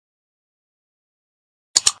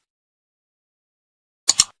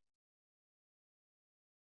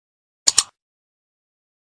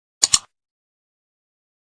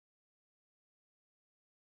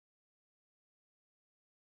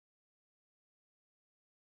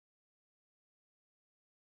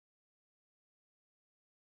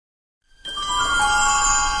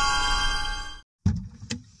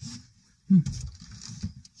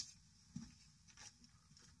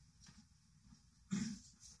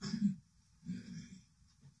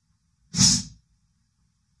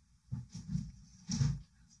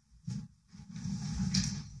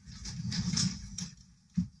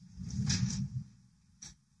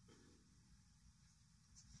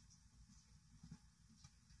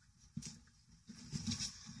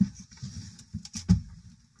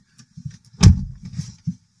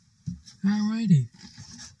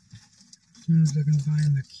soon as I can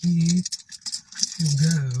find the key, we'll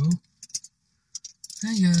go.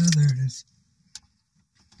 There you go, there it is.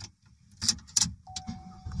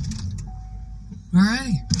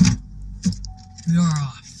 Alrighty, we are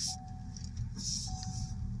off.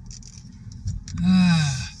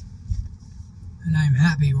 And I'm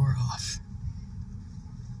happy we're off.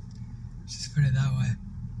 Let's just put it that way.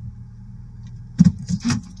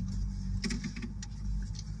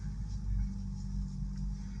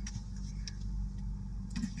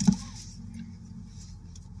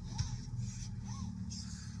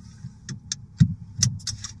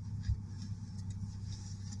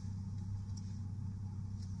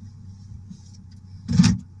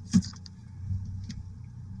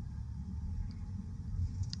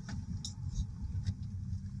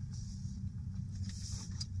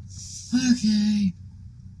 Okay,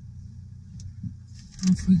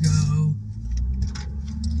 off we go.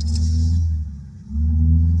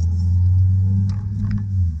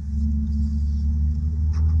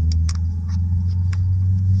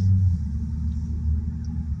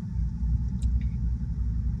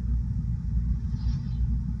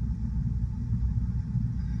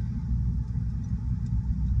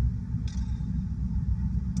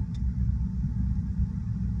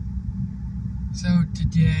 So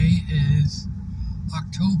today is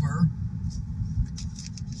October,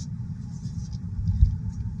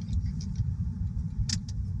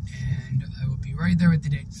 and I will be right there with the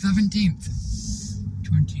date, 17th,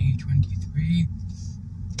 2023.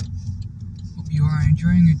 Hope you are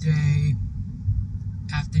enjoying a day,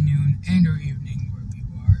 afternoon, and or evening wherever you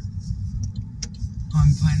are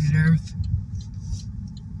on planet Earth.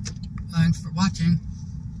 Thanks for watching.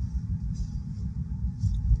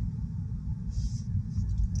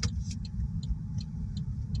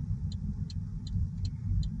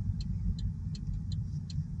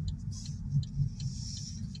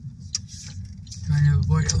 Trying to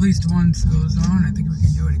avoid at least one school zone. I think we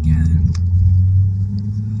can do it again.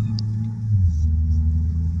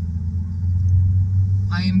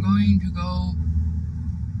 I am going to go.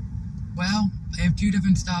 Well, I have two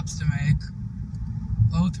different stops to make,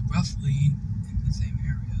 both roughly in the same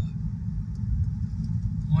area.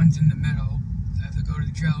 One's in the middle. I have to go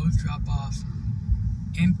to Joe's, drop off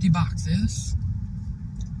empty boxes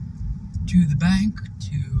to the bank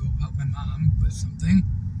to help my mom with something.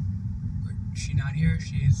 She's not here,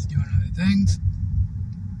 she's doing other things.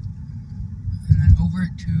 And then over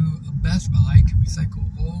to a Best Buy to recycle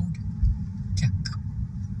old tech.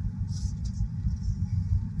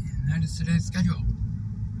 And that is today's schedule.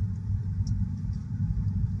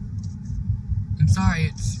 I'm sorry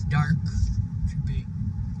it's dark. Should be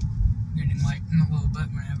getting light in a little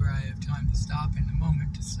bit whenever I have time to stop and a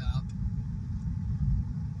moment to stop.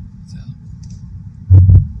 So.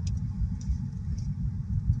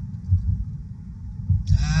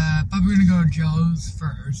 Probably gonna go to Joe's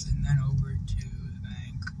first, and then over to the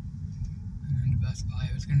bank, and then to Best Buy.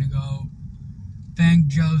 I was gonna go Bank,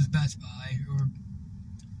 Joe's, Best Buy, or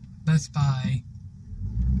Best Buy,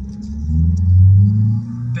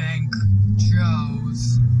 Bank,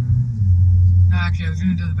 Joe's. No, actually, I was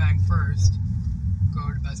gonna do the bank first, go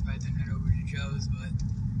over to Best Buy, then head over to Joe's, but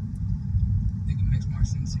I think it makes more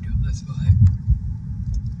sense to do it this way.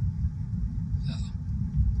 So.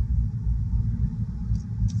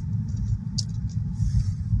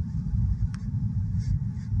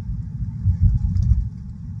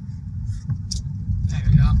 There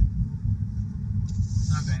we go.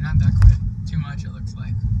 Okay, not that quick. Too much, it looks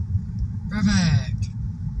like. Perfect!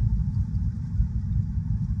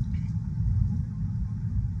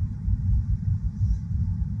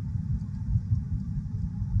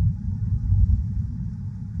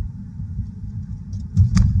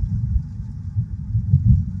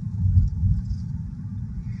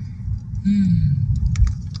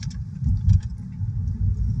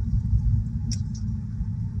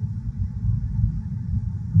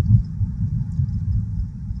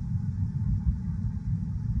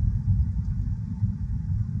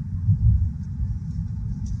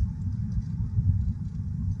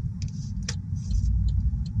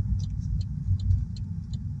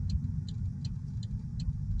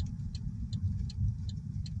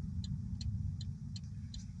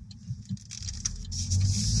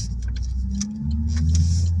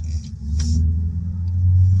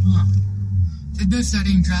 They're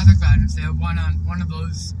studying traffic patterns. They have one on one of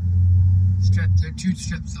those strips. There are two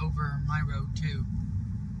strips over my road too.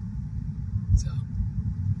 So,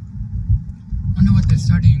 wonder what they're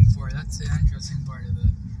studying for. That's the interesting part of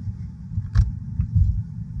it.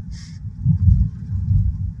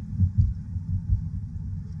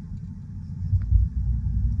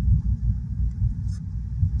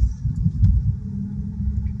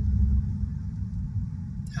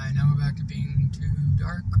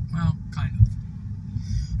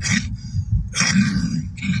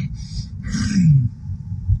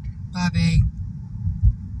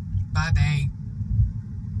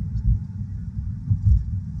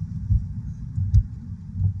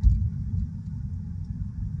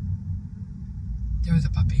 There was a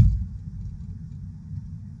puppy.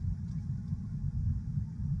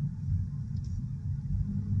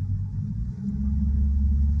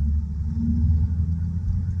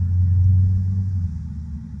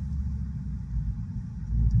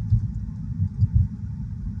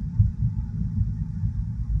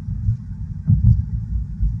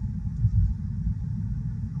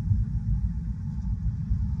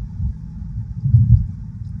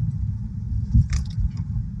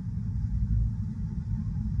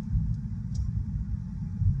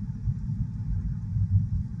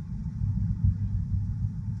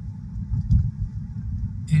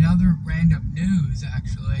 In other random news,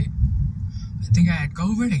 actually, I think I had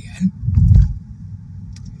COVID again.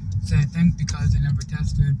 So I think because I never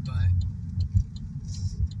tested, but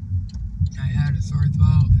I had a sore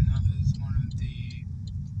throat, and that was one of the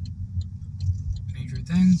major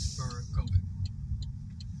things for COVID.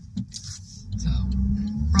 So,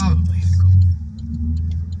 probably had COVID.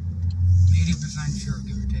 80% sure,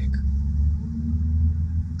 give or take.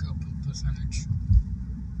 Couple percentage.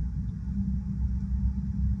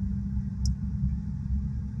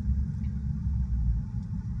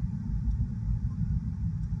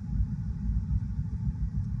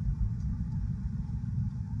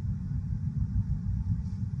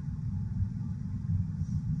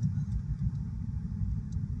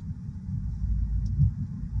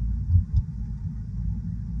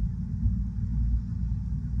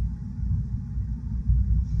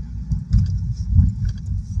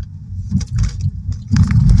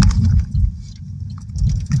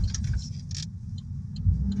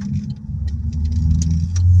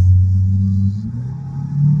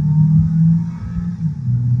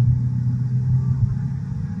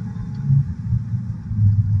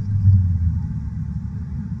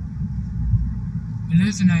 In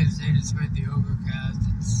this United States, despite the overcast,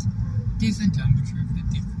 it's decent temperature,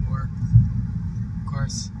 54. Of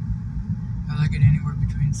course, I like it anywhere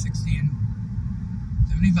between 60 and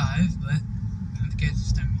 75, but not the case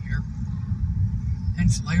this time of year.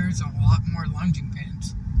 Hence, layers and a lot more lounging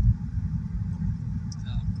pants.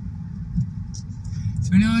 So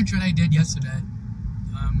pretty much what I did yesterday.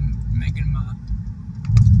 Making my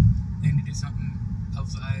thing to do something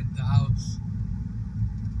outside the house.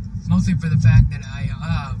 Mostly for the fact that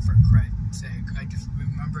for credit's sake, I just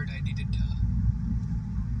remembered I needed to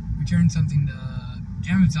return something to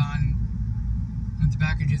Amazon when the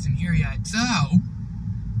package isn't here yet. So,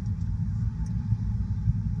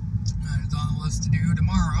 it's on the list to do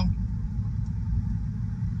tomorrow.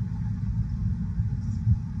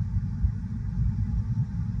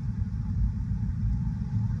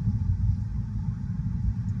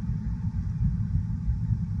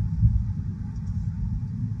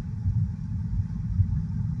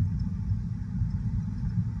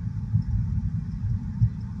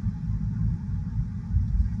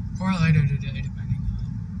 Or later today, depending on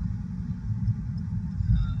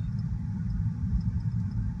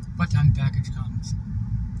what time the package comes.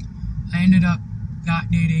 I ended up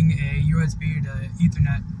not needing a USB to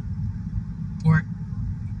Ethernet port.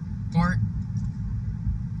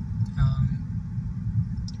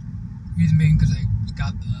 Reason being because I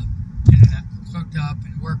got the internet hooked up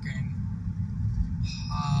and working.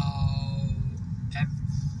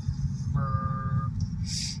 However,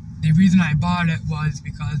 the reason I bought it was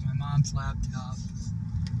because my mom's laptop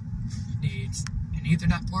needs an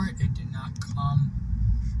Ethernet port. It did not come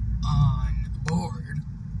on board,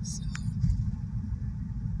 so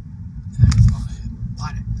that is why I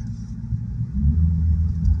bought it.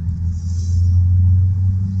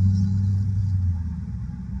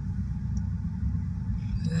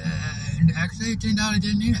 And actually, it turned out I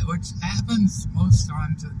didn't need it, which happens most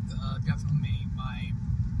times with definitely my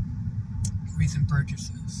recent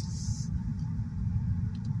purchases.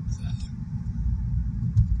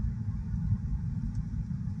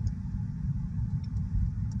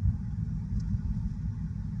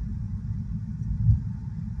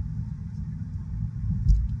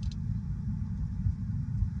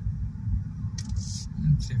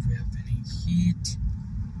 Let's see if we have any heat.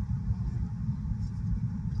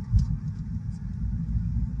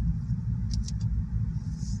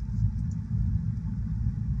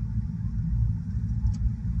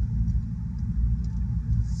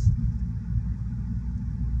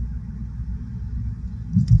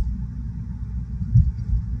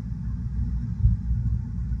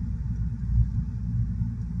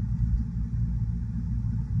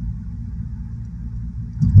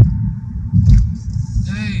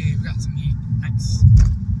 Hey, we got some heat. Nice.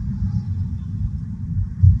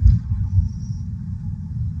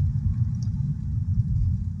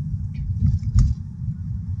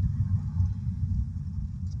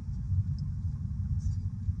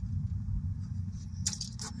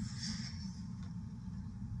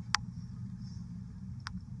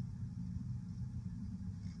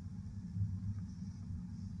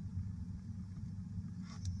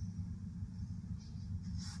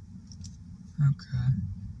 Okay.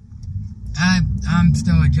 I'm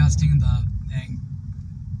still adjusting the thing.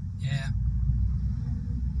 Yeah.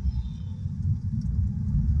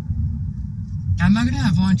 I'm not gonna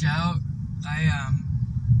have lunch out. I'm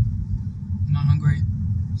not hungry.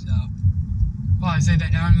 So, well, I say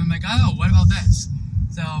that now and I'm like, oh, what about this?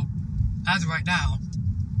 So, as of right now,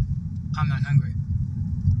 I'm not hungry.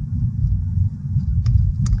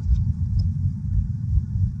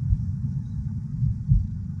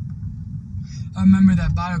 I remember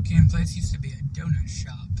that bottle can place used to be a donut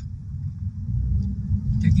shop.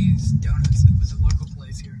 Dickie's Donuts. It was a local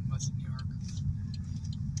place here in Western New York.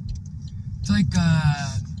 It's like,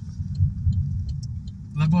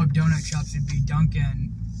 level up donut shops would be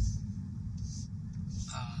Dunkin'.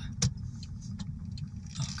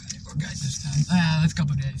 Okay, we're good this time. Last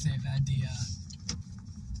couple of days they've had the,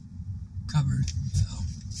 covered, so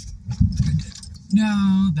it's good to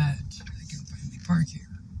know that I can finally park here.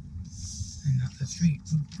 And up the street.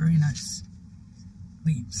 Ooh, very nice.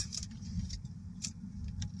 Leaves.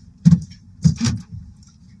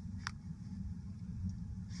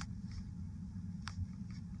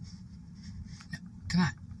 No, come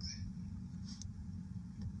on.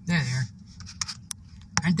 There.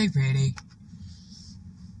 Aren't they pretty?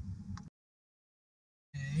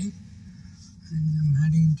 Okay. And I'm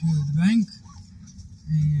heading to the bank.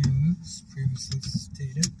 As previously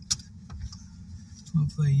stated.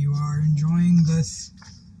 Hopefully you are enjoying this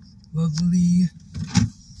lovely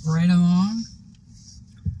ride along.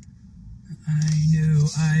 I know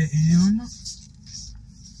I am.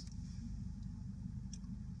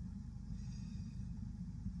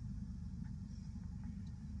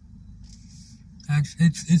 Actually,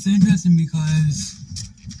 it's interesting because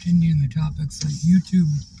continuing the topics like YouTube,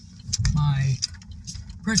 my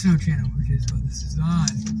personal channel, which is what this is on,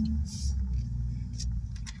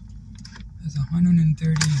 has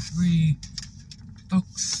 133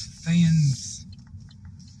 folks, fans,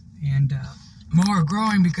 and more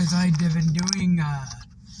growing because I've been doing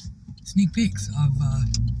sneak peeks of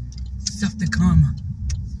stuff to come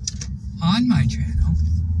on my channel,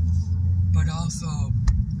 but also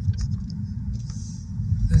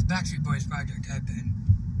this Backstreet Boys project I've been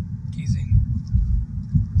teasing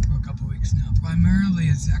for a couple weeks now. Primarily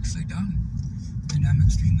it's actually done, and I'm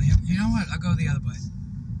extremely happy. You know what? I'll go the other way.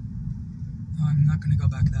 I'm not going to go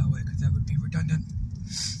back that way because that would be redundant.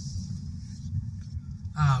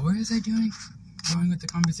 Where is I going with the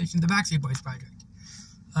conversation? The Backstreet Boys project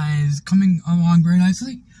is coming along very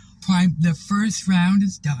nicely. The first round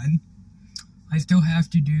is done. I still have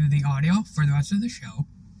to do the audio for the rest of the show.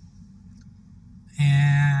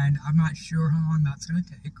 And I'm not sure how long that's going to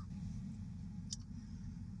take.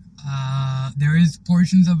 There is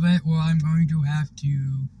portions of it where I'm going to have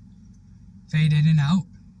to fade in and out.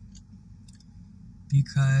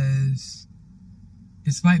 Because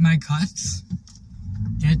despite my cuts,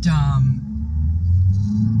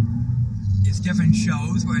 it's different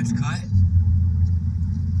shows where it's cut.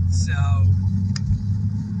 So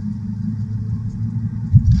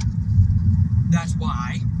that's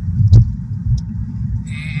why.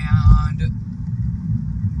 And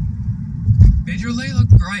visually it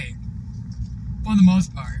looked great for the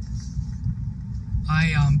most part.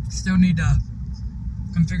 I still need to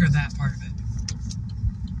configure that part of it.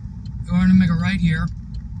 We're going to make a right here.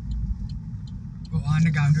 Go on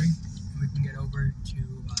to Gundry. And we can get over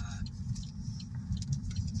to,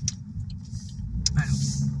 I don't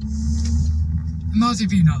know. And most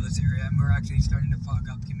of you know this area, and we're actually starting to fog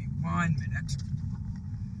up. Give me 1 minute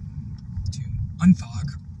to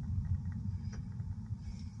unfog.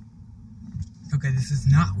 Okay, this is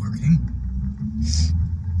not working.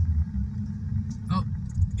 Oh,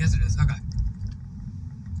 yes it is. Okay.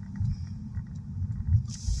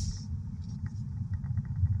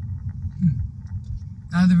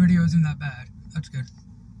 Now the video isn't that bad. That's good.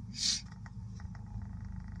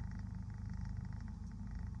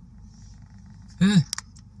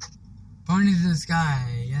 Pointing to the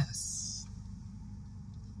sky, yes.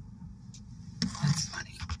 That's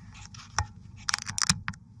funny.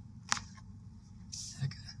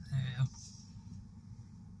 Okay, there you go.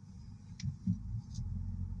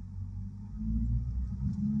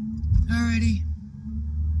 Alrighty.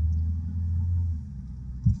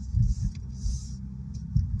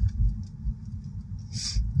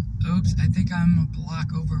 Oops, I think I'm a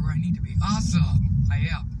block over where I need to be. Awesome! I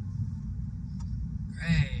am.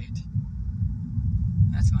 Great.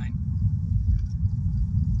 That's fine.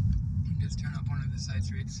 I'll just turn up one of the side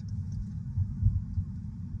streets.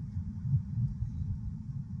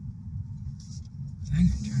 I can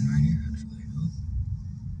turn right here, actually. Ooh.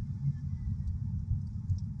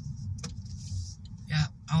 Yeah,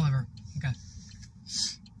 Oliver. Okay.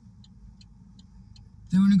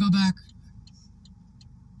 gonna go back.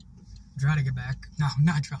 Try to get back. No,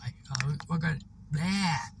 not try. We're gonna.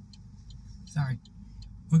 Sorry.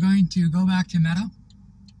 We're going to go back to Meadow.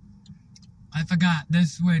 I forgot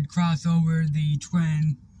this would cross over the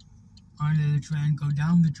twin, onto the twin, go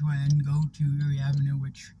down the twin, go to Erie Avenue,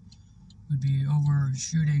 which would be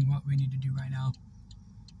overshooting what we need to do right now.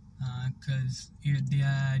 Because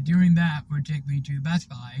during that would take me to Best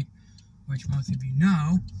Buy, which most of you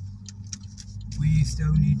know. We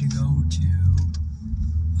still need to go to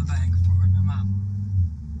the bank for my mom.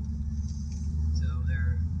 So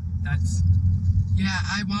that's, yeah,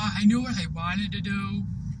 I knew what I wanted to do,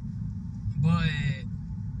 but it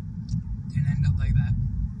didn't end up like that.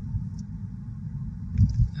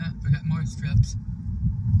 We got more strips.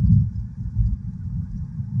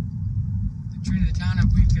 Between the town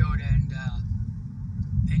of Wheatfield and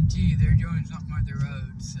NT, they're doing something with the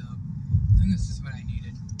road, so I think this is what I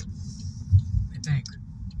needed. I think.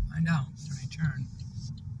 Find out when I turn.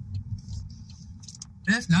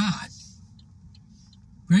 If not,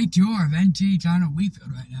 great tour of NT town of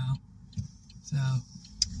Wheatfield right now. So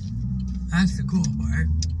that's the cool part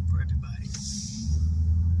for everybody.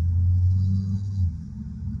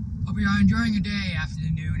 Hope you are enjoying your day,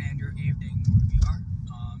 afternoon, and your evening wherever you are.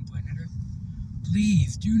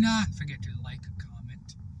 Please do not forget to like,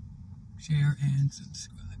 comment, share, and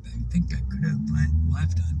subscribe. I think I could have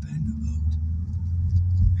left unpinned a vote.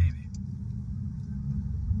 Maybe.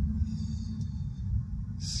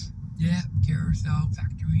 Yeah, Carousel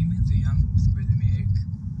Factory Museum is where they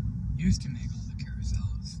used to make all the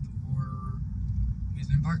carousels for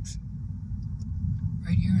amusement parks.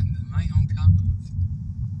 Right here in my hometown of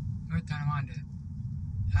North Tonawanda.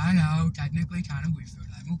 I know, technically town of Wheatfield.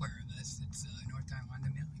 I'm aware of this. It's North Tonawanda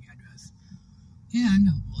mailing address. And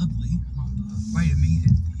lovely on the right of me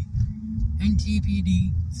is the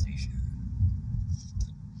NTPD station.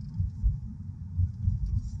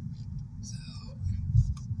 So,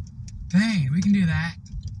 dang, we can do that.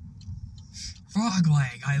 Frog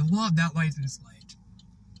leg. I love that license plate.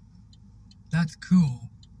 That's cool.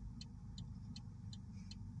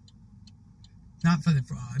 Not for the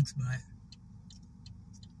frogs, but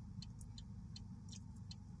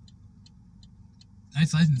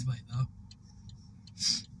nice license plate, though.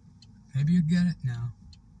 Maybe you get it? No.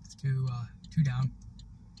 It's two down.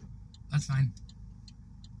 That's fine.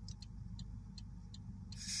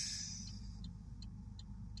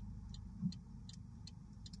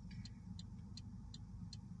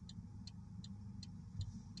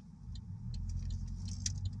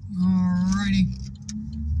 Alrighty.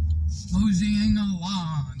 Moseying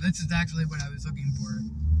along. This is actually what I was looking for.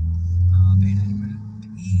 Payne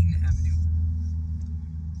Avenue.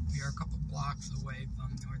 We are a couple blocks away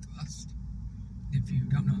from Northwest. If you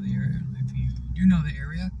don't know the area, if you do know the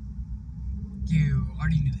area, you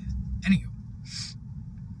already knew that. Anywho.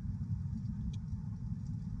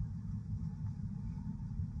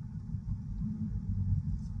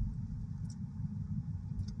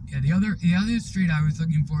 Yeah, the other street I was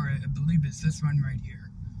looking for, I believe it's this one right here.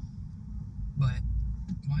 But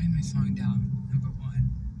why am I slowing down? Number one.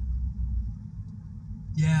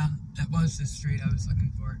 Yeah, that was the street I was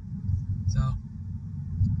looking for. So,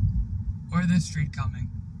 or this street coming.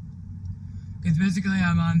 Because basically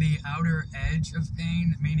I'm on the outer edge of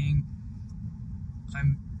Payne, meaning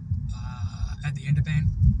I'm at the end of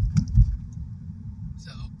Payne.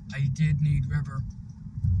 So, I did need river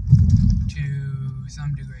to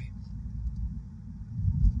some degree.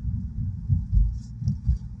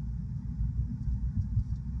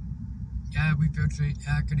 Yeah, Wheatfield Street.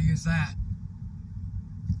 Yeah, I could use that.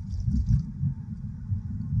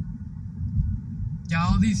 Yeah,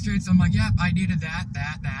 all these streets, I'm like, yep, I needed that.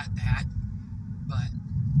 But,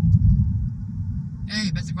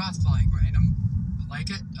 hey, that's a cross flag, random. I like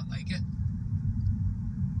it.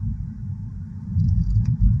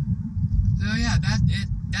 So, yeah,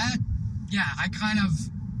 yeah, I kind of,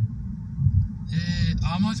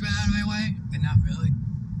 almost went out of my way, but not really.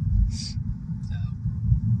 So.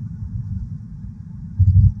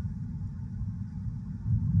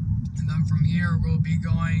 And then from here, we'll be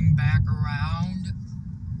going back around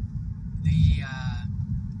the,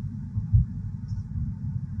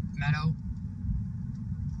 meadow.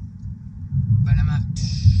 But I'm not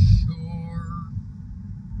sure,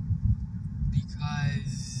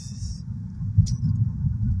 because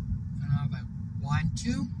I don't know if I want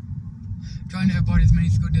to. I'm trying to avoid as many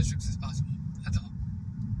school districts as possible. That's all.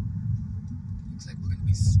 Looks like we're going to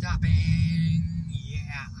be stopping.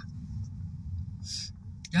 Yeah.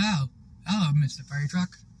 Oh, hello, Mr. Fire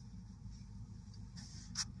Truck.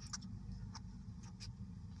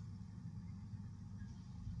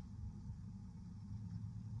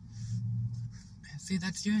 see,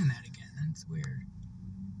 that's doing that again. That's weird.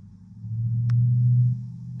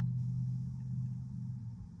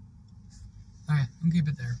 Okay, I'll keep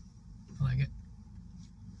it there. I like it.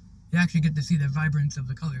 You actually get to see the vibrance of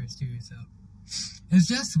the colors too, so. It's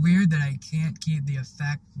just weird that I can't keep the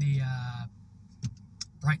effect, the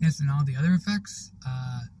brightness and all the other effects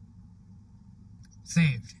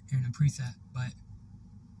saved in a preset, but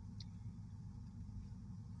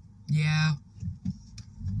yeah.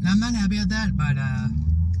 I'm not happy at that, but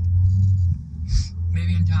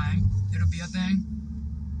maybe in time it'll be a thing.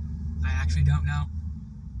 I actually don't know.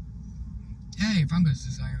 Hey, fungus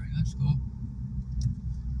is hiring. That's cool.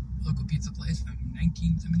 Local pizza place from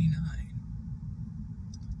 1979.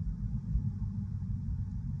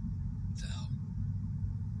 So.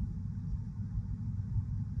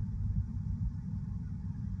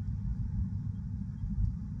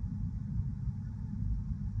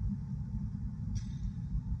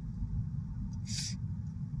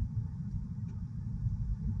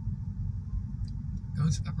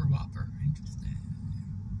 Ghost Pepper Whopper. Interesting.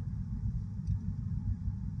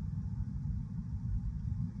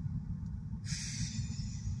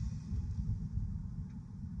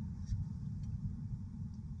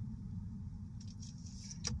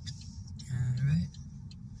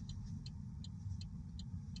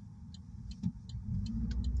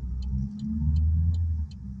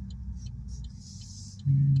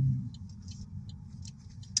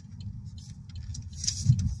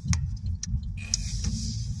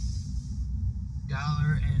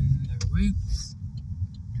 Dollar and the Roots.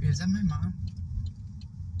 Is that my mom?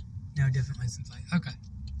 No, different license plate. Okay.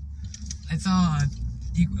 I saw it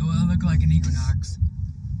looked like an Equinox.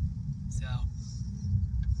 So.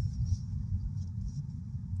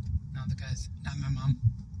 No, the guy's not my mom.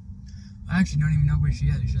 I actually don't even know where she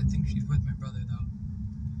is. I think she's with my brother, though.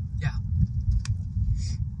 Yeah.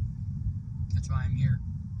 That's why I'm here.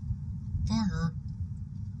 For her.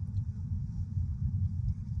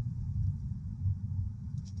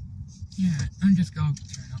 Yeah, and just go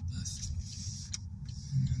turn up this.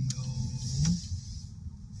 And then go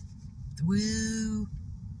through.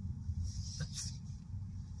 Let's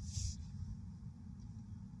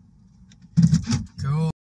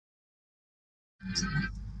go.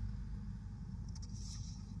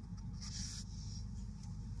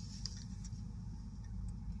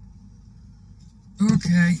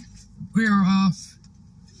 Okay, we are off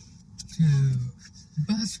to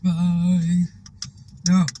Best Buy.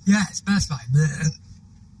 No, yes, Best Buy. Bleh.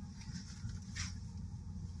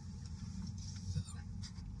 So,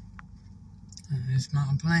 that's my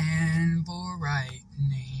plan for right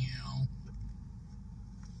now.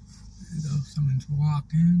 There you go, someone's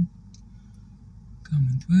walking,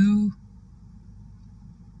 coming through,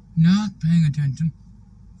 not paying attention.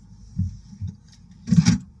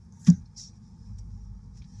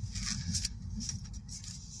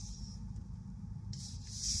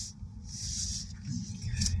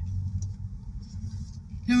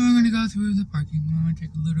 Go through the parking lot,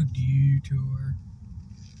 take a little detour,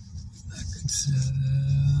 that good stuff.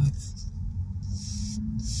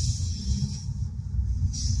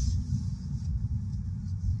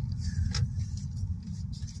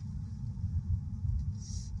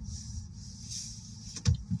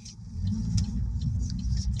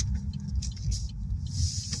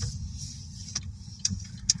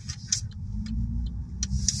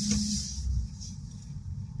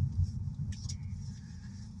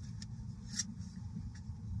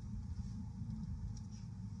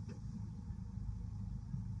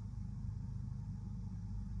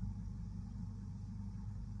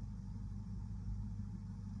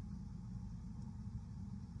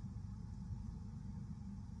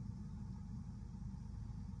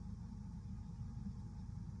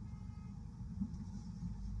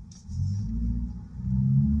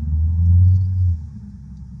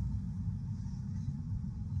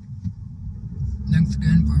 Thanks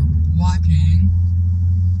again for watching.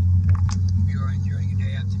 Hope you are enjoying your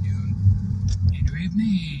day, afternoon, and or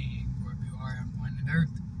evening, wherever you are on planet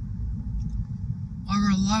Earth.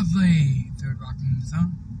 Our lovely third rock in the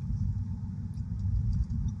zone.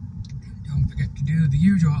 Don't forget to do the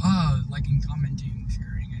usual liking, commenting,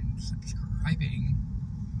 sharing, and subscribing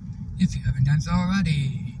if you haven't done so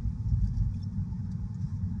already.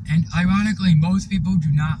 And ironically, most people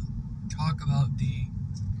do not talk about the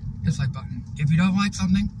dislike button. If you don't like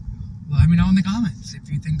something, let me know in the comments. If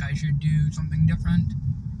you think I should do something different,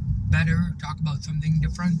 better, talk about something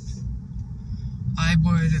different, I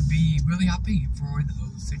would be really happy for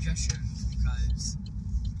those suggestions, because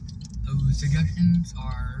those suggestions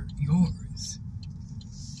are yours.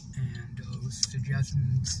 and those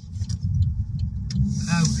suggestions.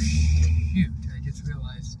 Oh shoot, I just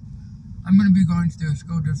realized I'm going to be going to the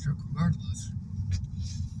school district regardless.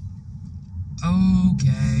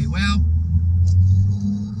 Okay, well,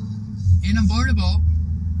 unavoidable.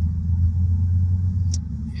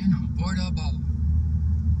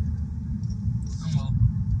 Oh well.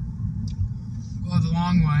 Well, the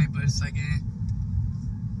long way, but it's like, eh.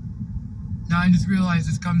 Now I just realized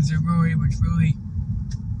this comes to brewery, which really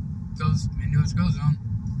goes into a school zone.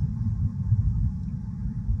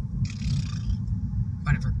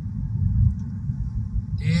 Whatever.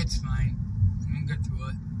 It's fine. I'm gonna get through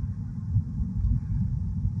it.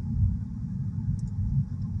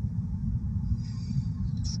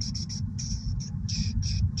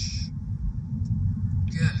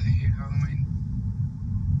 Good, I hate Halloween.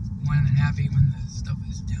 More than happy when the stuff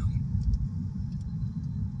is down.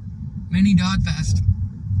 Mini Dog Fest.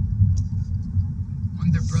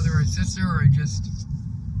 Want their brother or sister, or just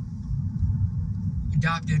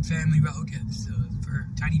adopted family relatives for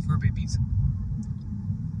tiny fur babies.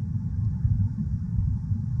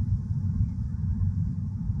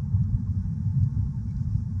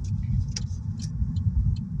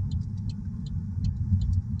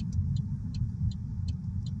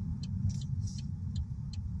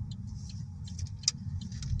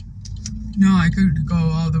 No, I could go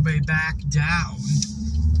all the way back down,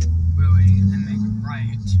 really, and make a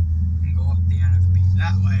right, and go up the NFB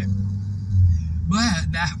that way.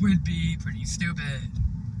 But that would be pretty stupid.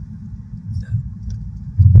 So,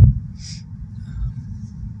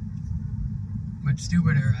 much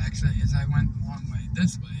stupider, actually, is I went the long way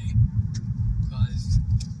this way. Because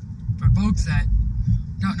for folks that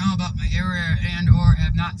don't know about my area and or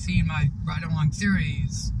have not seen my ride-along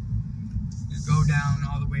series, you go down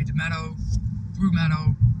all the way to Meadow, through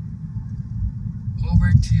Meadow,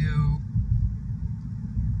 over to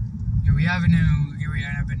Erie Avenue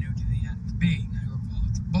to the NFB, Niagara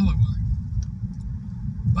Falls Boulevard.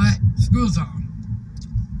 But, school zone.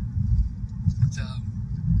 So,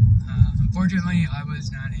 unfortunately, I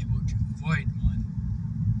was not able to avoid one.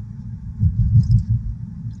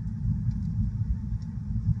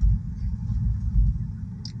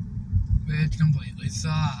 Which completely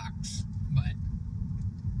sucks, but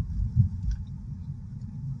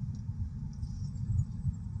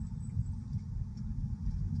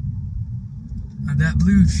that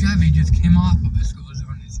blue Chevy just came off of a school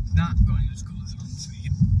zone. It's not going to school zone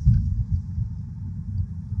speed.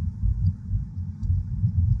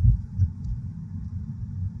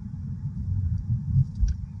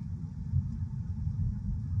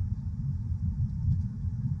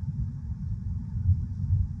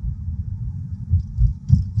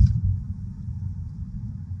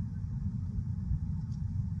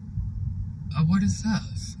 What is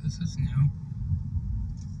this? This is new.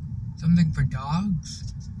 Something for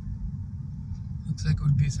dogs? Looks like it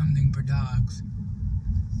would be something for dogs.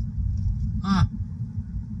 Huh.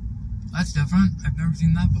 That's different. I've never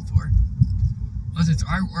seen that before. Unless it's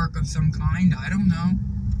artwork of some kind, I don't know.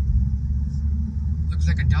 Looks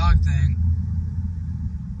like a dog thing.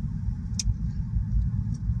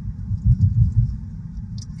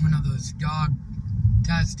 One of those dog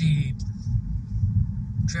testy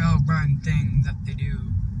trail run things that they do.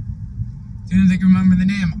 As soon as I can remember the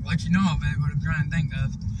name, I'll let you know of it, what I'm trying to think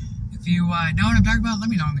of. If you know what I'm talking about, let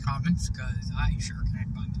me know in the comments, because I sure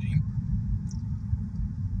can't find the name.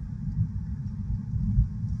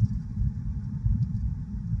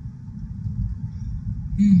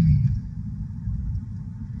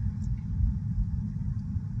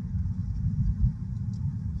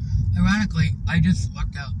 Ironically, I just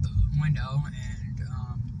looked out the window and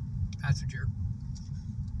passenger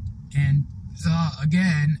and saw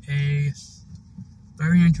again a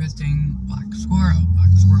very interesting black squirrel. Black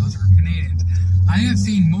squirrels are Canadians. I have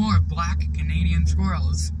seen more black Canadian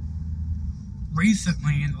squirrels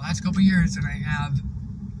recently in the last couple of years than I have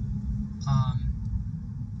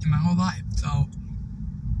in my whole life. So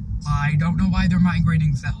I don't know why they're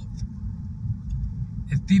migrating south.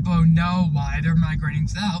 If people know why they're migrating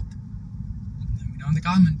south, let me know in the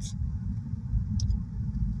comments.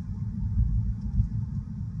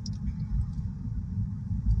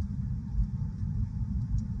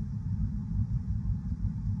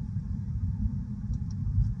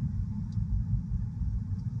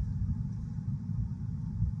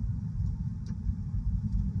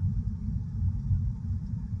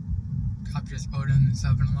 Cop just pulled in the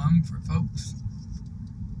 7-Eleven for folks.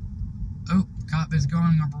 Oh, cop is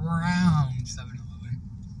going around 7-Eleven.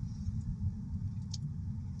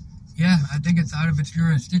 Yeah, I think it's out of its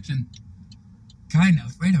jurisdiction. Kind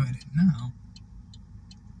of. Wait a minute. No.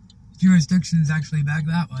 jurisdiction is actually back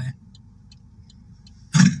that way.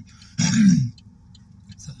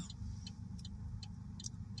 So.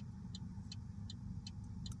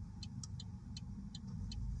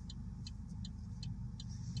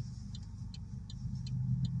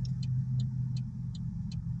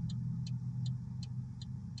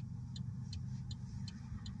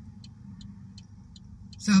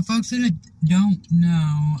 So, folks that don't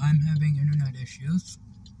know, I'm having internet issues.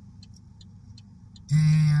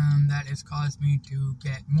 And that has caused me to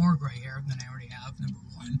get more gray hair than I already have, number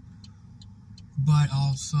one. But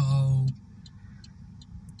also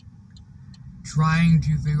trying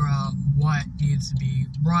to figure out what needs to be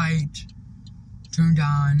right, turned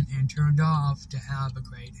on, and turned off to have a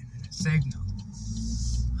great internet signal.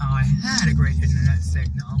 I had a great internet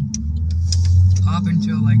signal up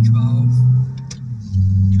until like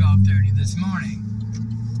 12:30 this morning.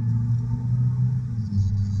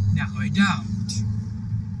 Now I don't.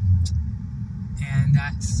 And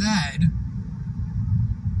that said,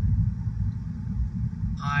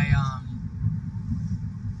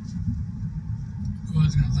 what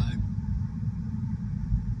was I gonna say?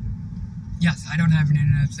 Yes, I don't have an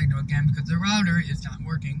internet signal again because the router is not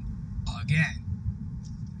working again.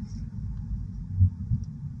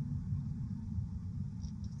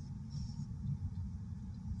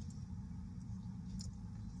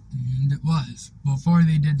 And it was. Before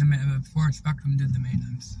Spectrum did the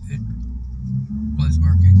maintenance, it was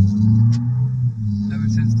working. Ever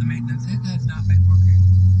since the maintenance, it has not been working.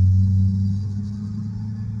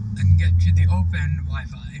 I can get to the open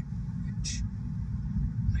Wi-Fi, which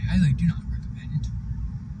I highly do not recommend.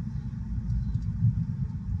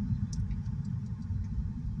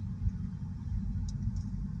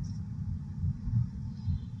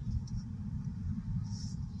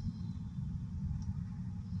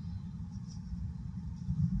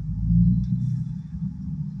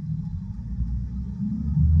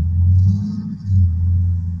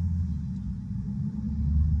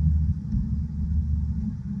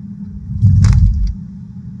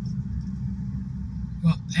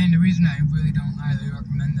 And the reason I really don't highly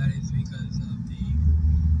recommend that is because of the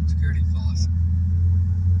security flaws in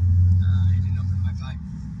an open Wi-Fi.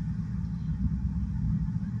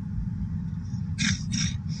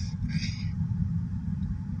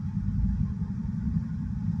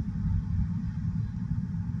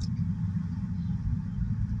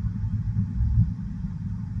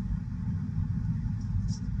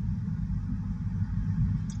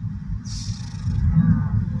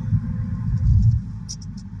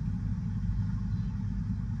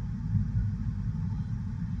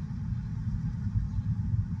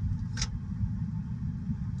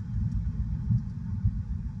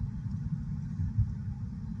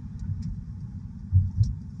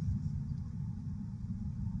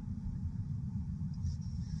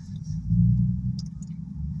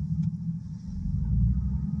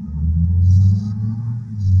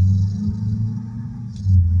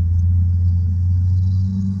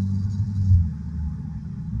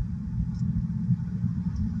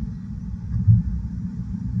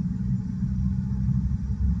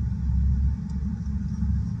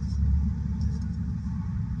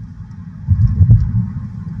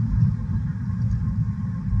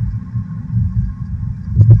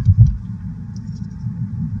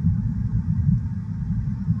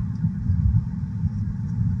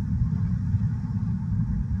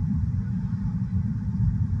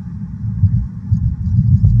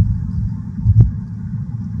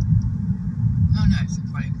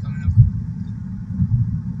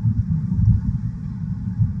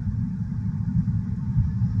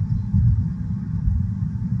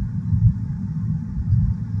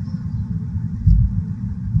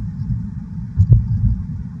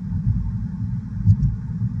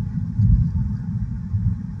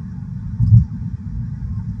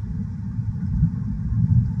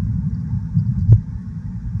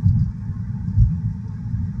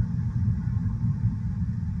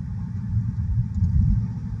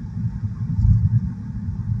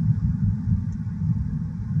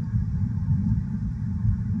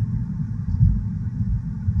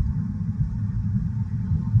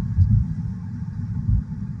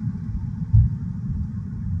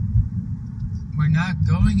 Not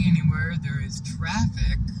going anywhere, there is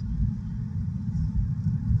traffic.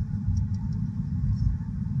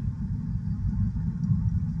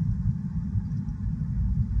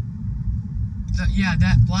 Yeah,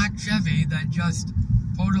 that black Chevy that just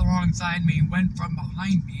pulled alongside me, went from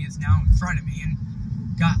behind me, is now in front of me and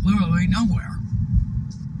got literally nowhere.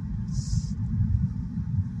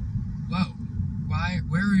 Whoa,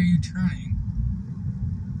 where are you turning?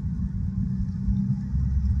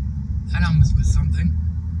 That almost was something.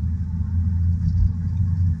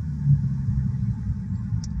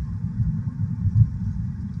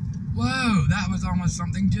 was almost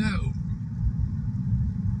something too.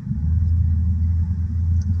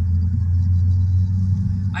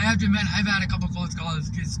 I have to admit, I've had a couple close calls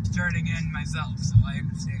just turning in myself, so I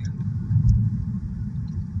understand.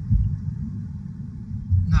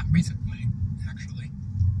 Not recently, actually.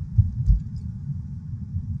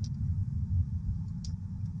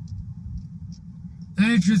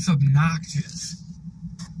 They're just obnoxious.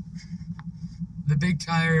 The big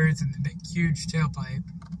tires and the big, huge tailpipe.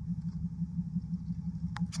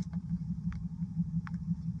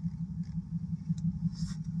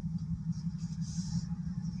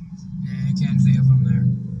 Yeah, you can't see it from there.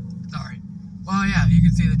 Sorry. Well, yeah, you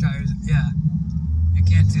can see the tires. Yeah. You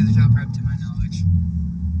can't see the tailpipe to my knowledge.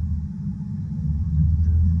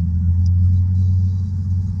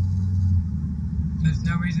 There's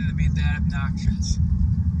no reason to be that obnoxious.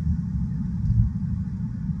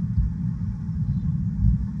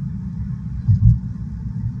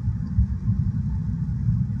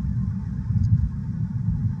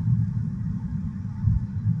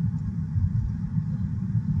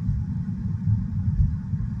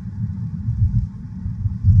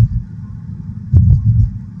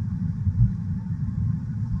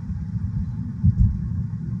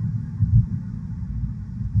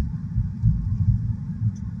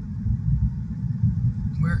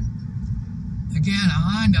 Again, a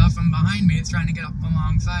Honda from behind me is trying to get up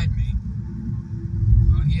alongside me.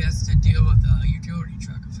 Well, he has to deal with a utility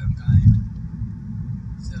truck of some kind.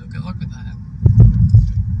 So, good luck with that.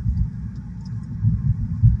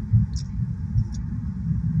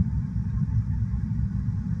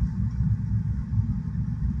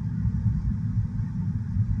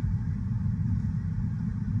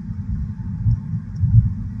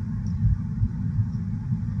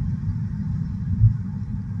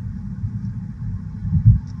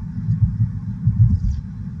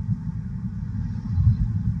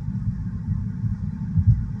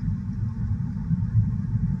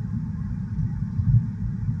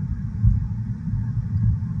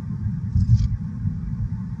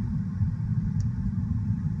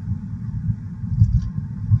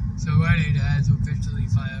 So Reddit has officially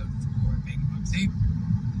filed for bankruptcy.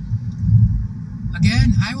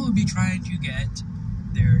 Again, I will be trying to get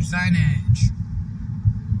their signage.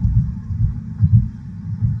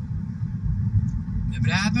 If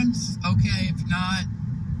it happens, okay. If not,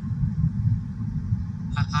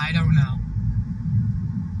 I don't know.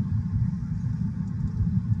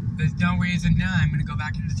 There's no reason. Now I'm going to go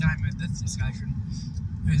back into the time of this discussion.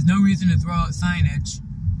 There's no reason to throw out signage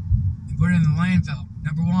and put it in the landfill.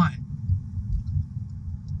 Number one.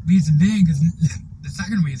 Reason being is the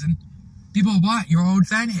second reason. People want your old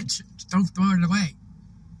signage. Don't throw it away.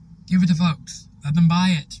 Give it to folks. Let them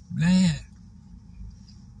buy it. Bleh.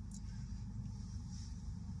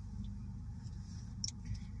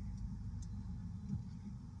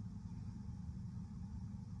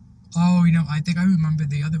 Oh, I think I remember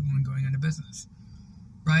the other one going into business.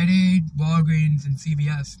 Rite Aid, Walgreens, and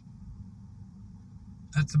CVS.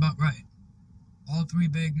 That's about right. All three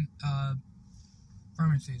big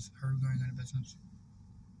pharmacies are going out of business.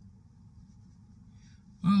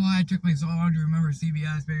 Well, why it took me so long to remember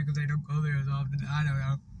CVS, maybe because I don't go there as often. I don't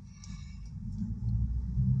know.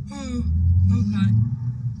 Oh, okay.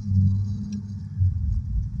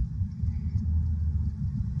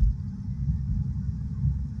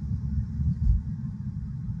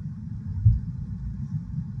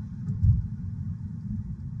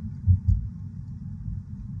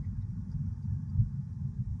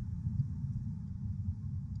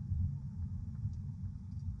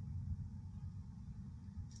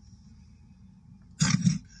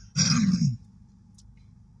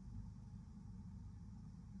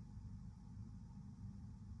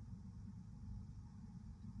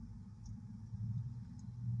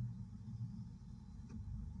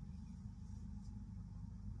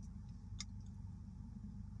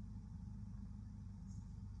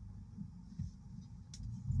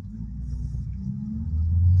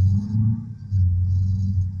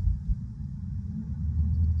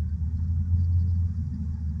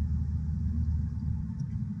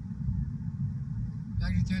 It's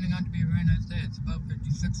actually turning out to be a very nice day. It's about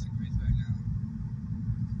 56 degrees right now.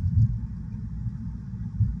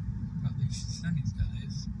 Probably sunny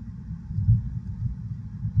skies.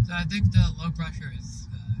 So I think the low pressure is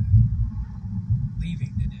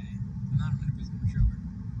leaving today. I'm not 100% sure.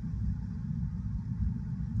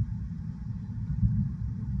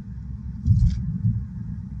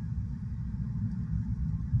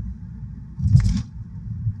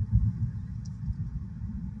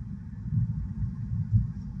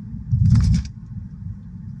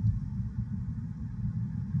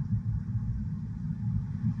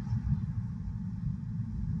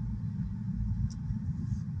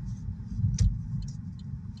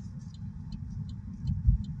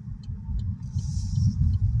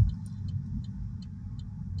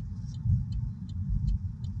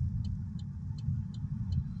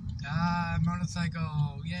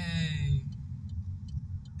 motorcycle, yay!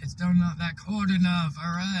 It's still not that cold enough,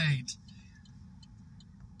 alright.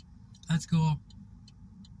 That's cool.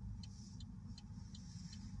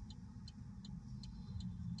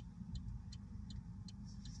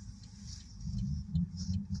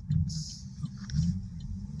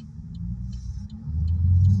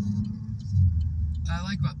 I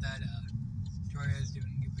like what that Joya is doing,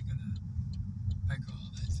 giving a bike all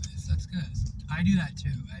that space. That's good. I do that too.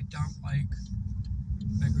 I don't like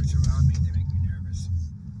bikers around me. They make me nervous.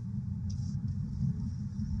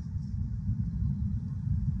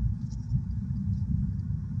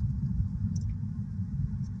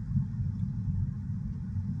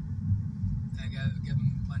 I gotta give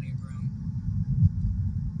them plenty of room.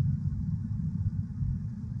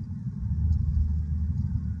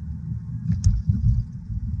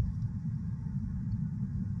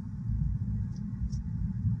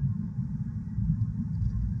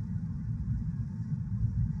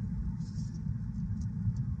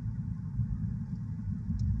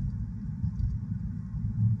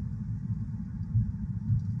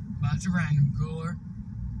 That's a random cooler.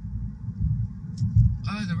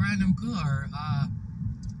 Oh, it's a random cooler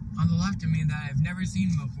on the left of me that I've never seen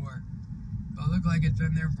before. But it looked like it's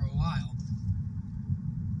been there for a while.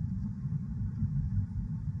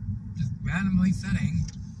 Just randomly sitting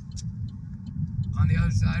on the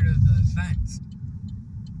other side of the fence.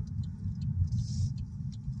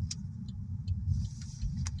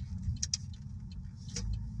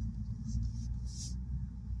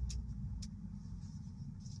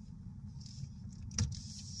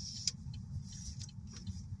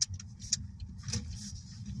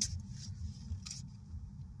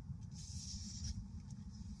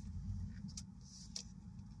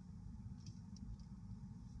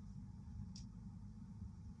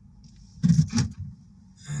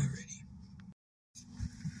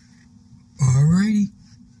 Alrighty.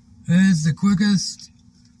 It's the quickest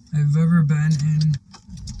I've ever been in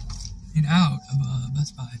and out of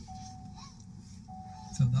Best Buy.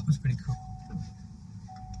 So that was pretty cool.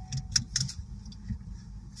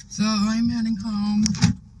 So I'm heading home.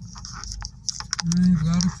 I've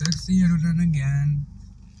got to fix the internet again.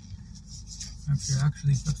 After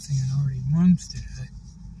actually fixing it already once today.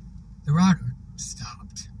 The router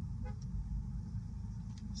stopped.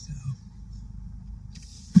 So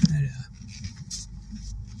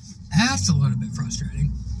that's a little bit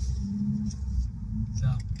frustrating. So,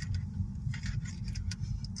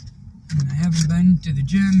 and I haven't been to the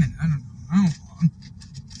gym in I don't know how long.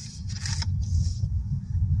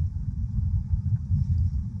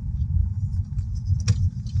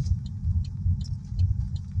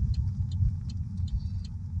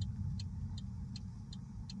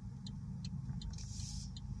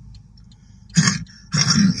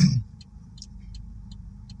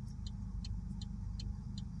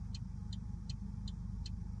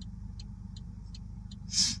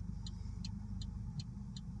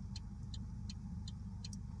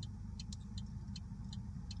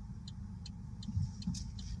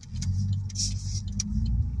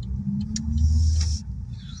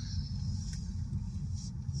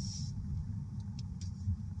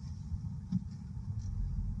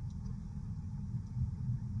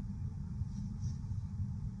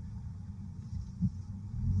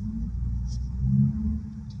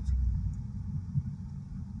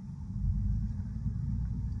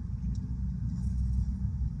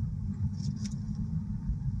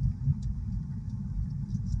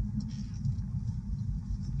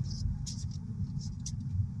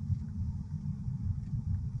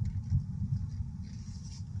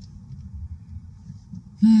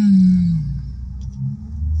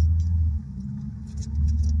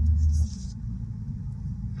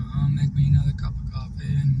 I'll make me another cup of coffee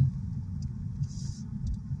and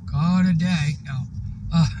call it a day. No.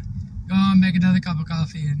 Go on, make another cup of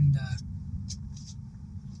coffee and,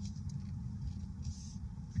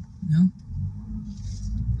 no?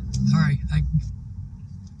 Sorry, I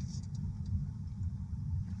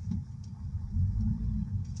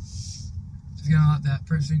just gonna let that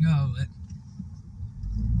person go, but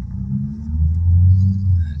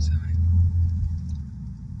that's fine.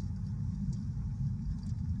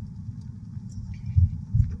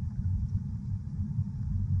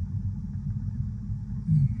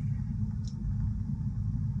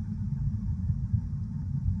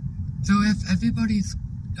 So if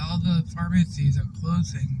all the pharmacies are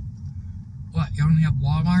closing, what, you only have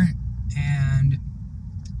Walmart and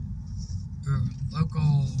your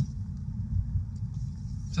local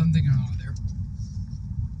something and all there.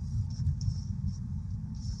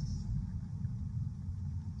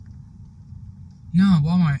 No,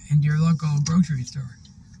 Walmart and your local grocery store.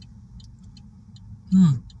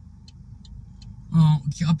 Well,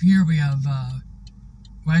 up here we have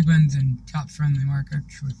Wegmans and Tops Friendly Market,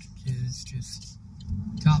 which is just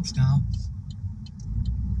Tops now.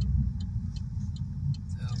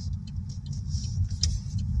 So.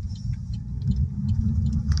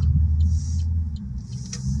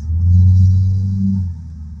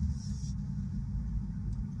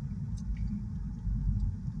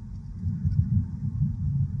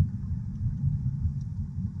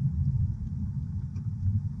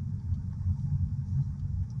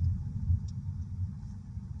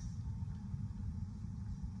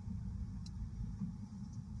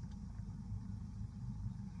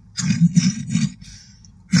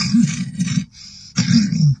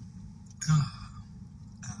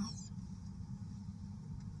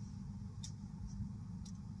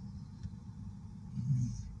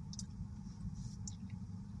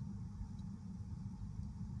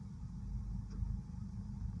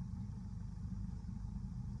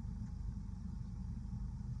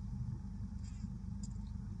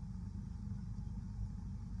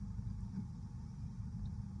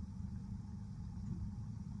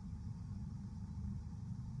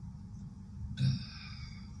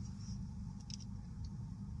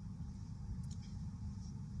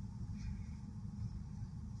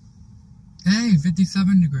 Hey,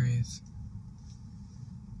 57 degrees.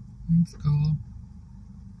 That's cool.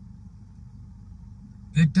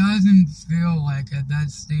 It doesn't feel like it.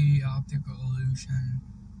 That's the optical illusion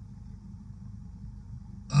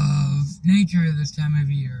of nature this time of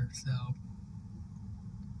year, so.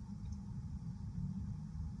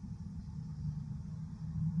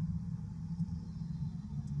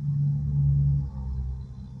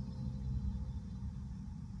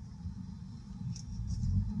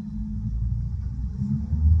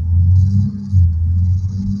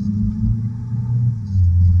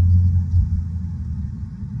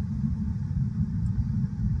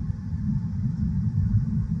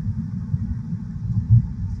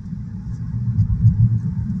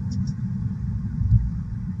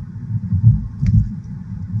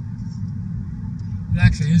 It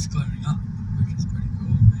actually is clearing up, which is pretty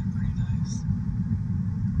cool and pretty nice.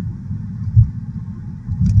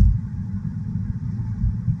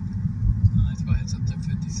 That's why it's up to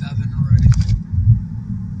 57 already.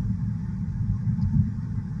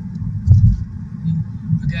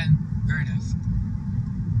 Again, very nice.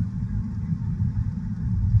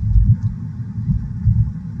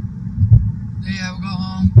 So yeah, we'll go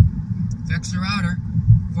home, fix the router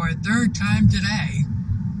for a third time today.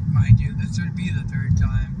 Mind you, this would be the third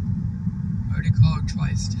time. I already called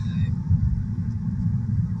twice today.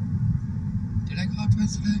 Did I call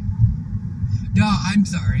twice today? No, I'm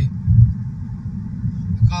sorry.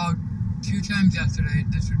 I called 2 times yesterday.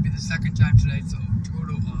 This would be the second time today, so a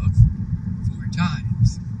total of 4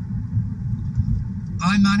 times.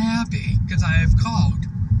 I'm unhappy because I have called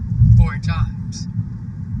 4 times.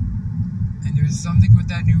 And there's something with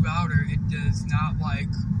that new router, it does not like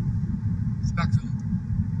Spectrum.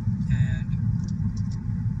 And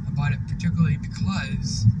I bought it particularly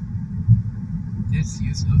because this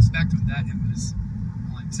use of Spectrum that it was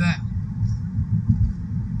on sale.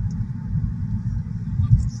 How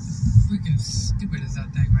freaking stupid is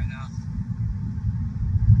that thing right now?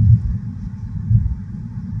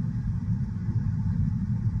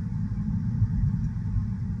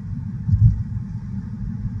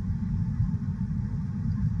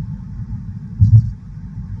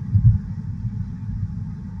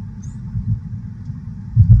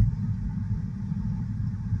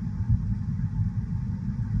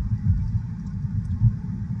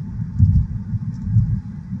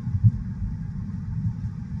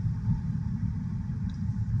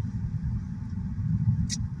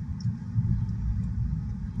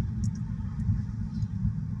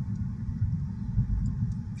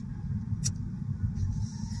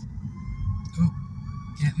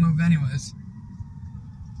 Can't move anyways.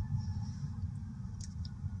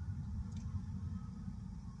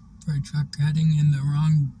 Freight truck heading in the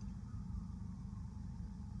wrong.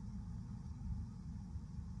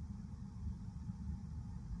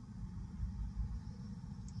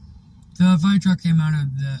 The fire truck came out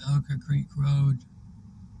of the Elka Creek Road,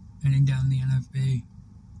 heading down the NFB.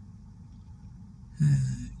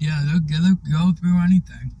 Yeah, they'll go through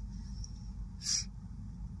anything.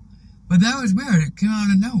 But that was weird. It came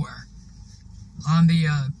out of nowhere on the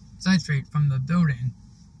side street from the building.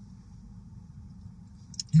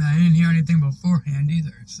 And I didn't hear anything beforehand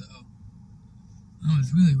either, so that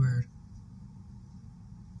was really weird.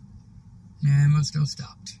 And it must have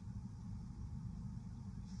stopped.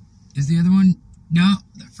 Is the other one? No,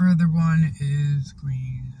 the further one is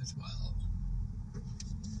green as well.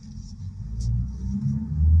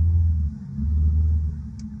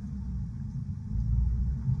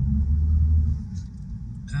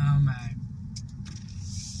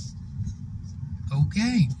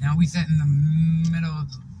 Okay, now we sit in the middle of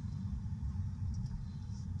the...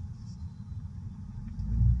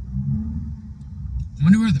 I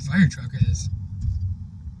wonder where the fire truck is.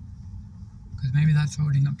 Because maybe that's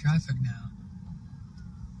holding up traffic now.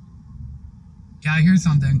 Yeah, I hear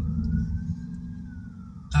something.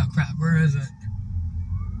 Oh crap, where is it?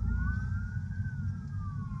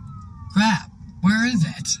 Crap, where is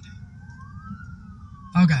it?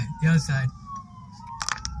 Okay, the other side.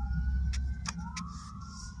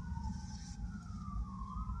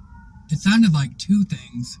 It sounded like two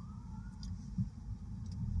things.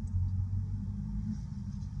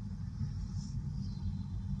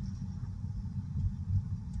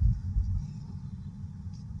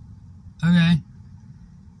 Okay.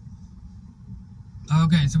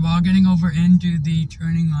 Okay, so we're all getting over into the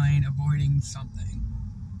turning lane, avoiding something.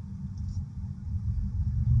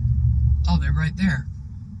 Oh, they're right there.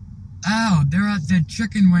 Oh, they're at the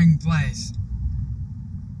chicken wing place.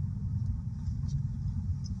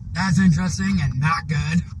 That's interesting and not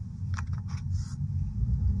good.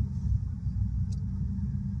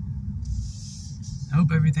 I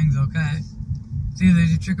hope everything's okay. It's either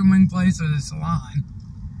the chicken wing place or the salon.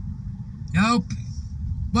 Nope.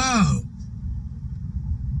 Whoa.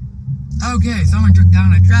 Okay, someone took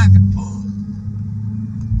down a traffic pole.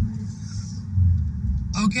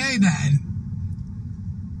 Okay then.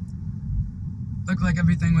 Looked like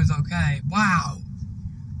everything was okay. Wow.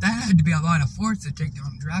 That had to be a lot of force to take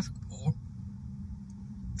down a traffic pole.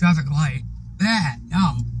 Traffic light. That,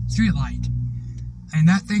 no, street light. And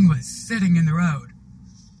that thing was sitting in the road.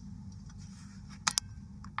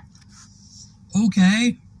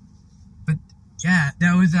 Okay. But, yeah,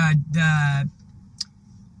 that was the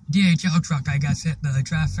DHL truck, I guess, hit the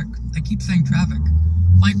traffic. I keep saying traffic.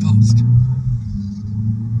 Light post.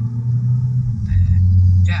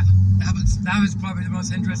 And, yeah. That was probably the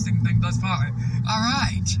most interesting thing thus far.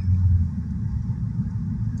 Alright.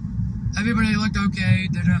 Everybody looked okay.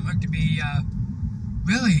 There didn't look to be,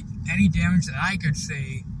 really any damage that I could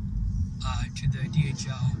see, to the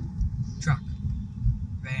DHL truck,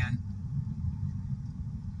 van.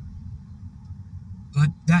 But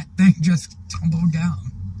that thing just tumbled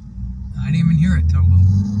down. I didn't even hear it tumble.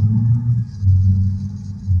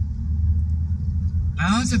 I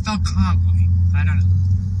honestly felt calmly. I don't know.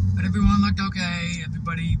 But everyone looked okay.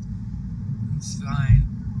 Everybody was fine.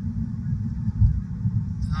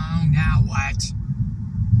 Oh, now what?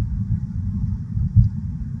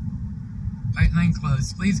 Right lane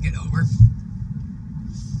closed. Please get over.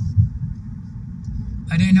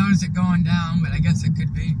 I didn't notice it going down, but I guess it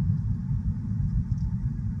could be.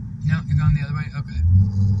 No, you're going the other way? Okay.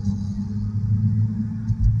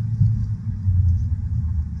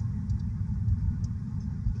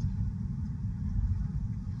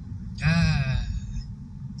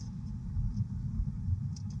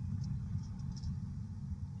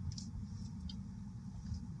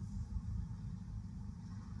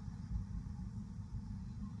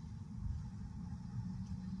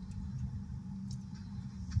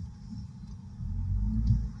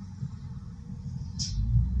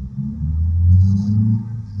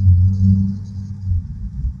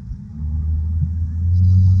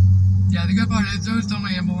 Yeah, the good part is there was no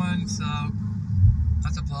ambulance, so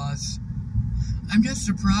that's a plus. I'm just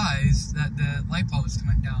surprised that the light post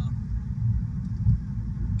went down.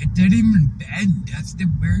 It didn't even bend. That's the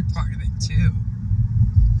weird part of it, too.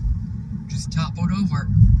 Just toppled over.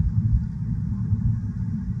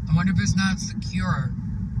 I wonder if it's not secured.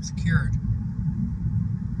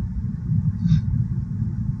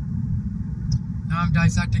 Now I'm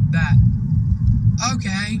dissecting that.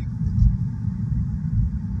 Okay.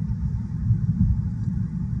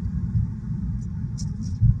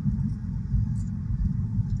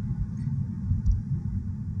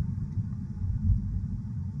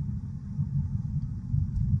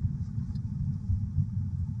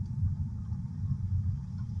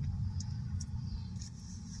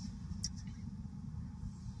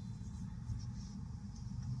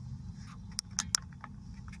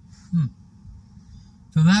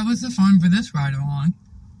 So that was the fun for this ride-along.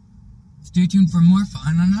 Stay tuned for more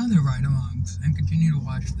fun on other ride-alongs, and continue to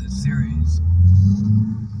watch this series.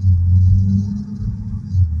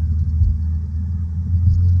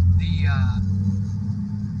 The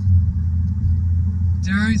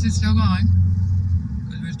series is still going,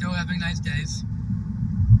 because we're still having nice days.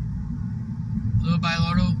 Little by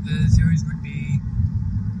little, the series would be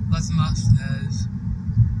less and less as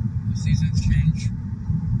the seasons change.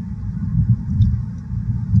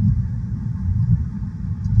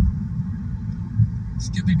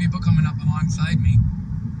 Stupid people coming up alongside me.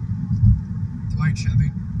 The white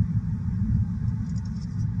Chevy.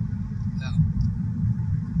 So,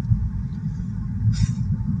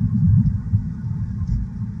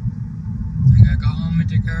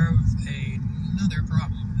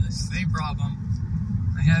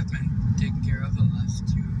 taken care of the last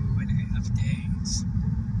 2.5 days.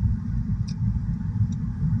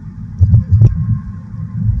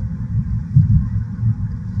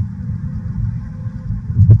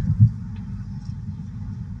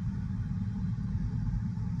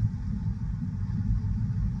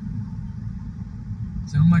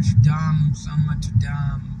 So much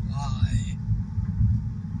dumb, why?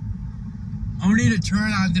 Only to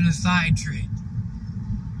turn onto the side street.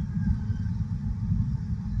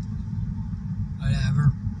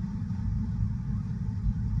 Whatever.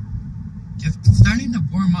 It's starting to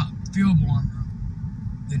warm up, feel warmer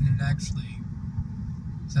than it actually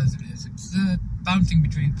says it is. It's bouncing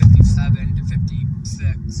between 57 to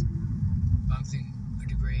 56, bouncing a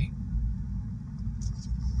degree.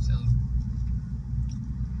 So,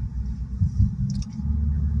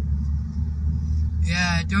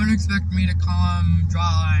 yeah, don't expect me to come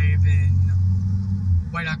drive in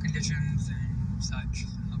whiteout conditions and such. So.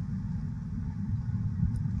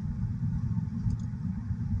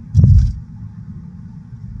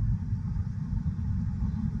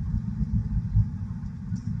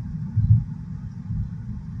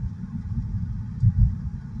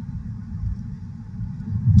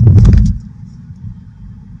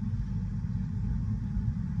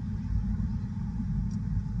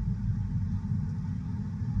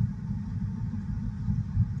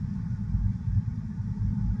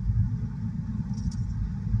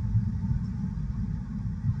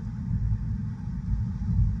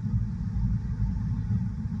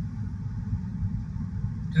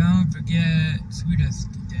 Don't forget sweetest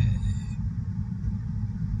day,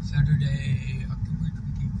 Saturday, October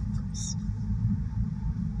 21st.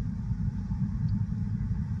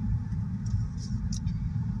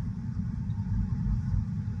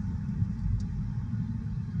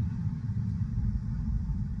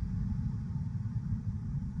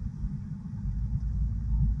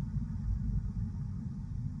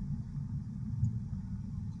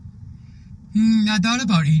 I thought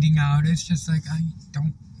about eating out. It's just like I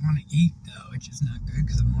don't want to eat though, which is not good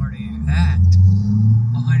because I'm already at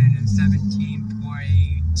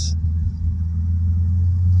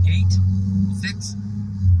 117.86,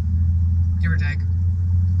 give or take a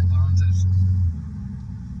couple ounces.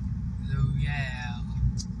 So yeah,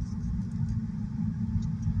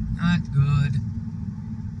 not good.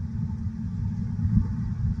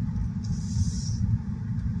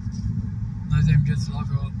 Unless I'm just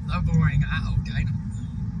leveling out, I don't know.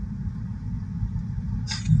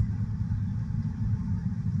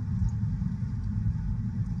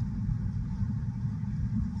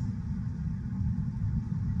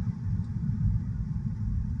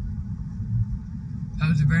 That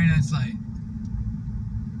was a very nice light.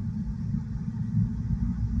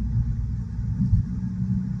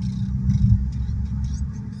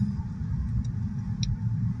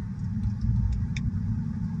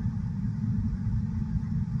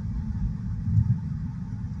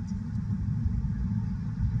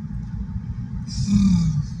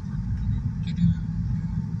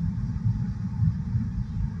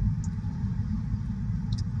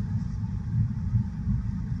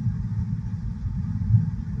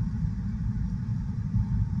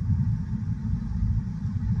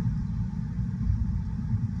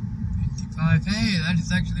 Hey, that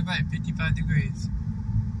is actually right, 55 degrees.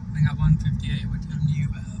 I got 158. What time do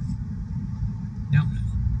you have? Don't know.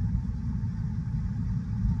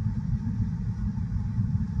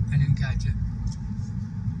 I didn't catch it.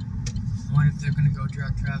 I wonder if they're gonna go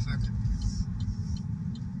direct traffic.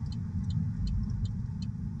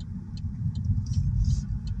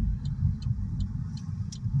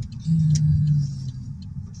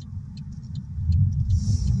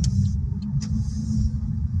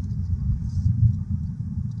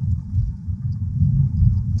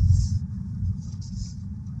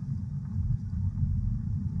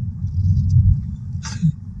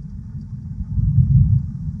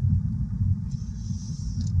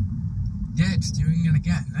 Yeah, it's doing it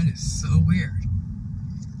again. That is so weird.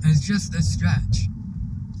 And it's just this stretch.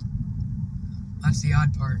 That's the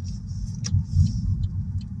odd part.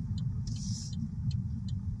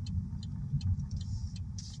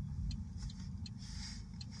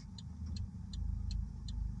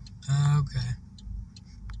 Okay.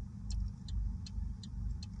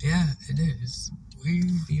 Yeah, it is.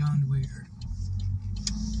 Weird beyond weird.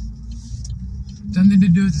 Something to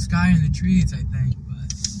do with the sky and the trees, I think,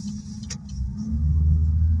 but...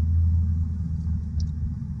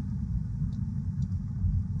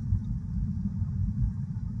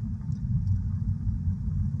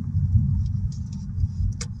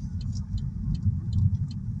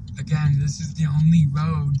 Again, this is the only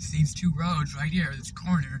roads, these two roads right here, this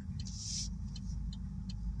corner.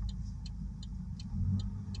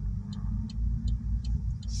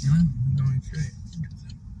 Yeah, I'm going straight.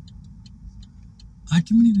 Interesting.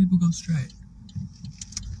 Too many people go straight.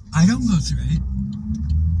 I don't go straight.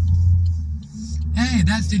 Hey,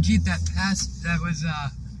 that's the Jeep that passed, that was,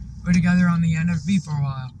 put together on the NFB for a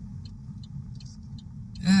while.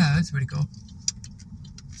 Yeah, that's pretty cool.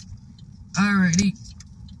 Alrighty.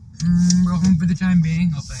 Go home for the time being.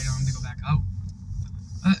 Hopefully I don't have to go back out.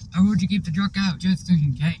 I want to keep the truck out just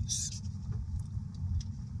in case.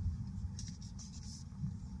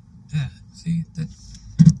 Yeah, see, that.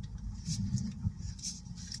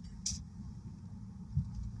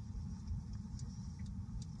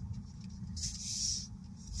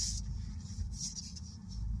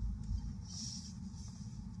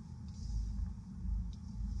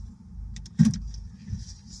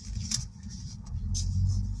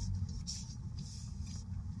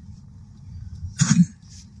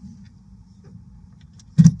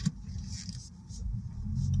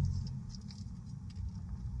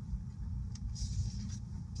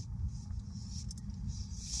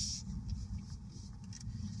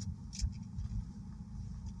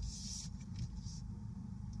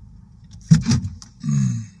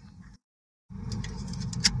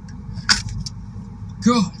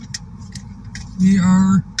 Cool. We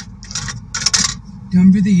are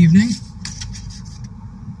done for the evening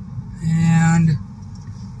and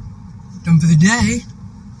done for the day,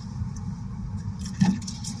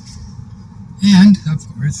 and of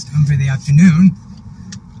course done for the afternoon.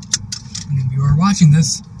 And if you are watching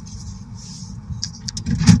this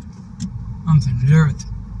on planet Earth.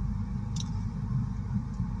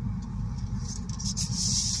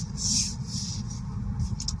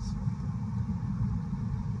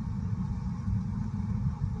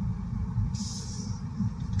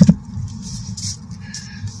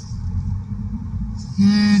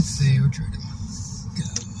 Let's see, we're trying to go.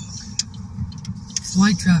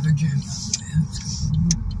 Slight traffic jam. Let's go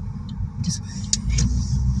this way.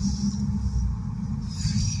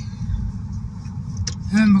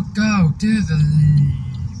 And we'll go to the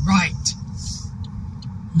right.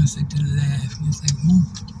 Let's say to the left. Let's say move.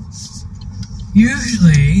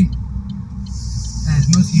 Usually, as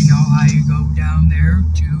most of you know, I go down there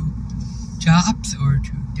to Chops or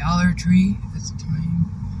to Dollar Tree. This time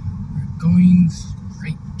we're going straight.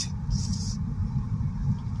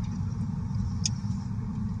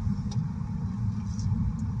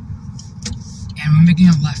 And we're making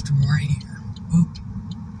a left right here. Oop.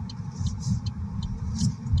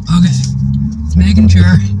 Okay. Just making sure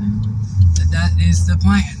that that is the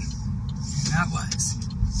plan. And that was.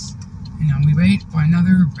 And now we wait for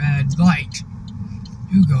another red light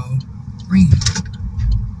to go green.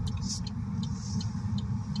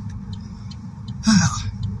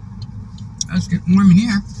 Let's get warm in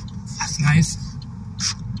here. That's nice.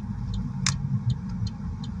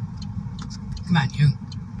 Come on, you.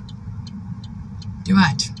 Do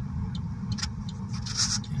it.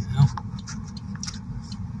 You know.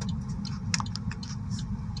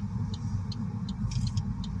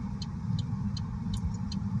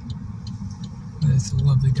 There's a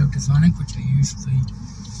lovely Dr. Sonic, which I usually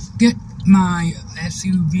get my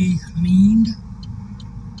SUV cleaned.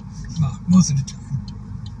 Well, most of the time.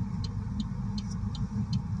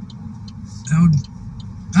 I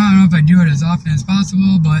don't know if I do it as often as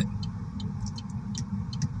possible, but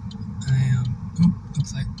I am. Oop,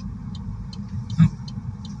 looks like. Oh,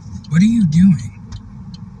 what are you doing?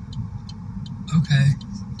 Okay.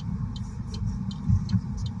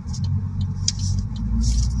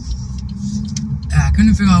 I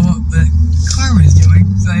couldn't figure out what the car was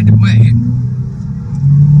doing, so I had to wait.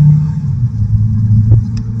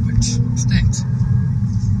 Which stinks.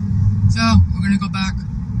 So, we're gonna go back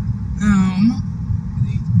home for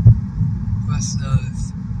the rest of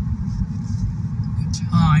the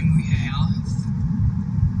time we have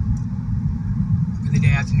for the day,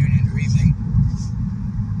 afternoon, and or evening.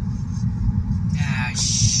 Ah,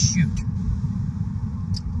 shoot.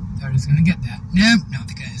 Thought I was gonna get that. Nope, not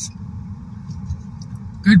the case.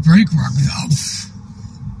 Good brake work, though.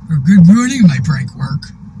 Or good ruining my brake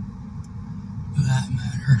work. For that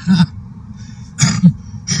matter.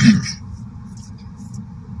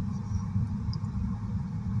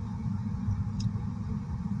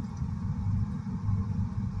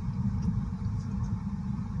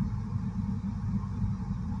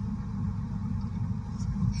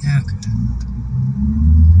 Okay.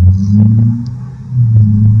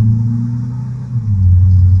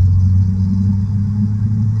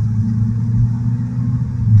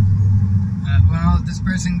 Well, let this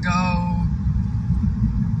person go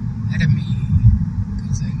ahead of me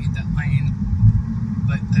because I need that lane.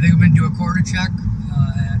 But I think I'm going to do a quarter check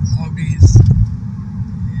at Aldi's.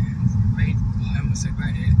 And wait, well, I almost said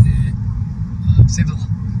right.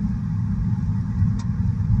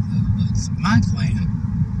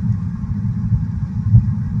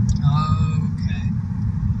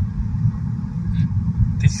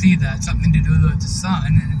 they see that something to do with the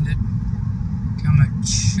sun, and it kind of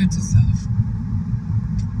shits itself.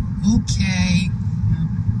 Okay. Yeah.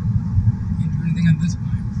 Can't do anything at this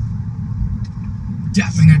point.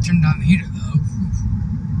 Definitely gonna turn down the heater though.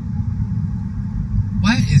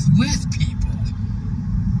 What is with people?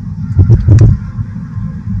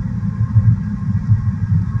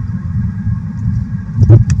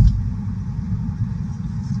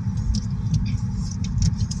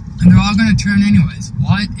 And they're all gonna turn anyways.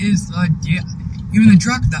 What is the deal? Even the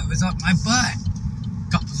truck that was up my butt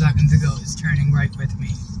a couple seconds ago is turning right with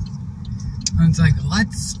me. And it's like,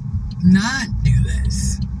 let's not do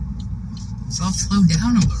this. So I'll slow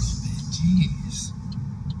down a little bit. Jeez.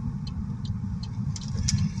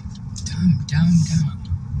 Down.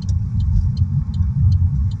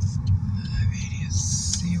 Alrighty, let's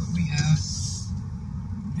see what we have.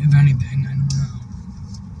 If anything, I don't know.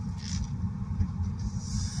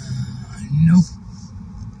 Nope.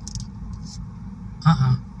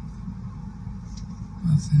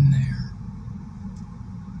 Nothing there.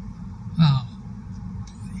 Oh.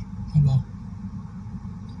 Oh well.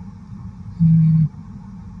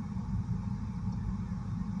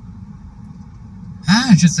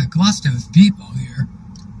 It's just a cluster of people here.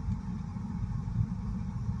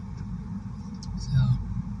 So.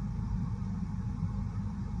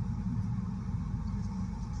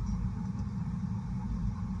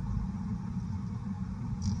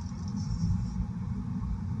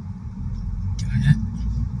 Darn it.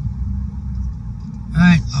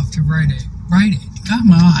 Alright, off to Rite Aid. Rite Aid,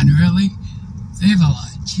 come on, really? Save a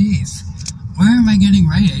lot, jeez. Where am I getting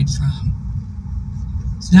Rite Aid from?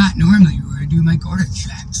 It's not normally where I do my quarter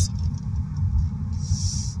checks.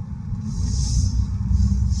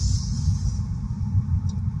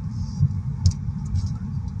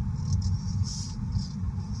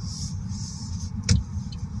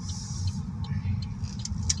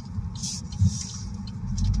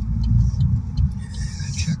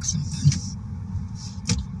 Gotta check something.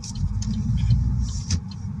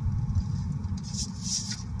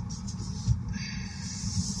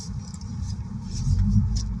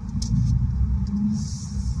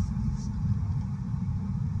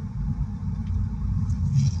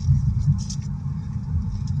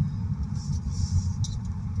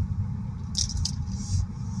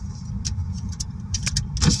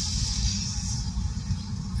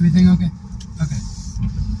 Everything okay? Okay.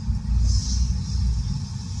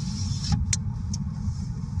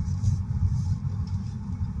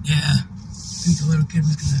 Yeah. I think the little kid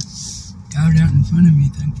was gonna gout out in front of me.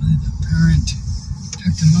 Thankfully, the parent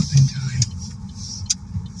picked him up in time.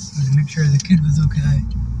 So to make sure the kid was okay.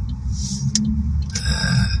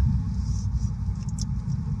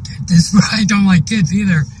 Get this right. I don't like kids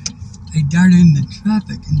either. They dart into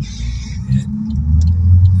traffic and shit.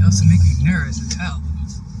 They also make me nervous as hell.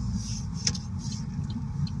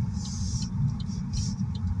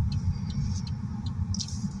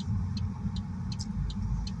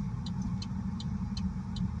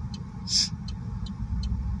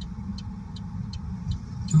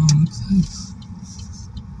 Looks like.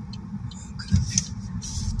 Okay.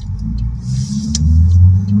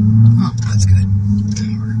 Oh, that's good.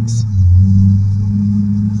 That works.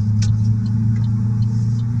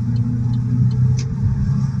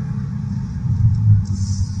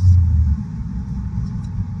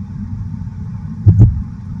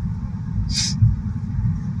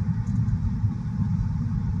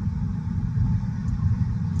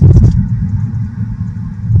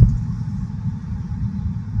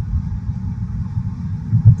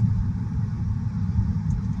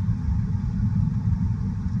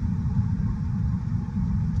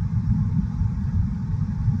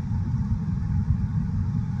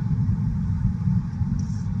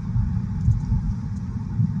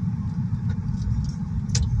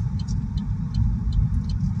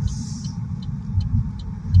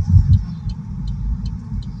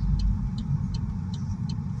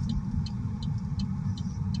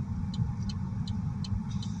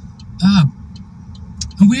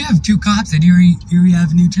 We have two cops at Erie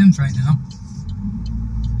Avenue Gyms right now.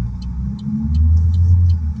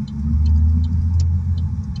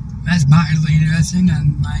 That's mildly interesting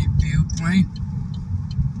on my viewpoint.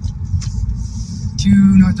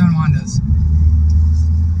 Two northbound Wandas.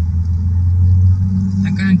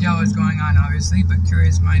 Not gonna tell what's going on, obviously, but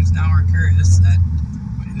curious minds now are curious that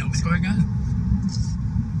I didn't know what's going on.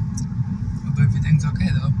 Hope everything's okay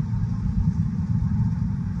though.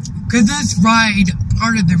 Could this ride,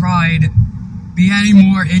 part of the ride, be any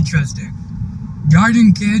more interesting?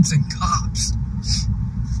 Guarding kids and cops.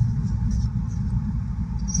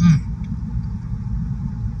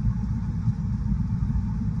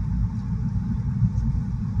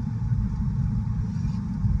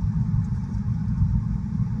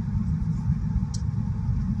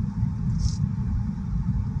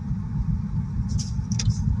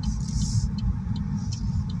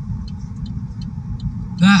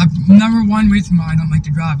 Yeah, number one reason why I don't like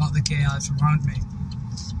to drive, all the chaos around me.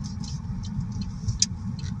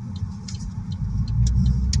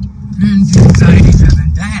 And the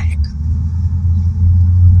anxiety-driven bag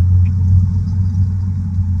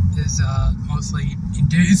is mostly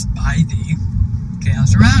induced by the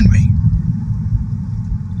chaos around me.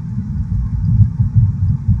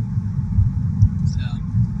 So,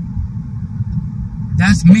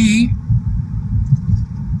 that's me.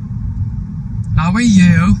 How are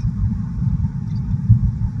you?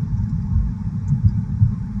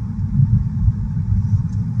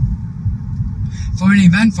 For an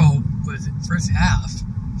eventful was it first half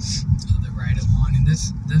of the ride along in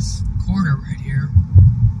this quarter right here.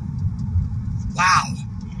 Wow.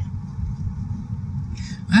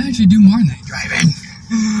 I actually do more night driving.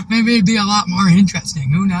 Maybe it'd be a lot more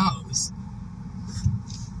interesting. Who knows?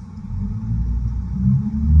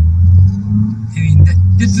 I mean,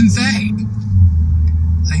 it's insane.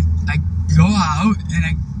 I go out and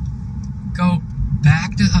I go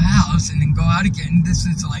back to the house and then go out again. This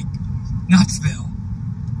is like Nutsville.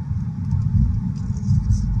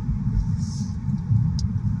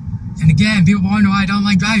 And again, people wonder why I don't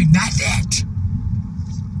like driving. That's it.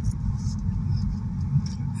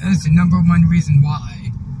 That's the number one reason why.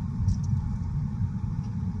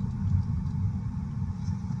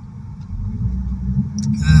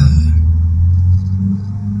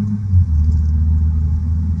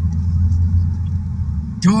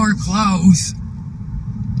 Door closed.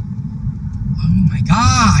 Oh my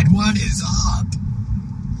God, what is up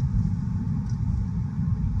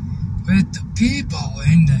with the people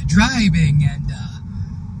and the driving and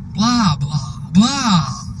blah, blah, blah.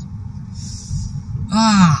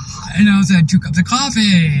 And I also had 2 cups of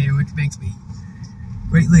coffee, which makes me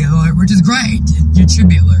greatly alert, which is great. You should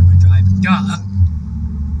be alert when driving, duh.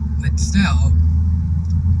 But still,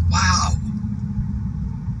 wow.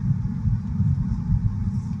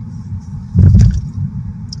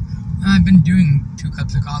 I've been doing 2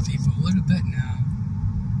 cups of coffee for a little bit now.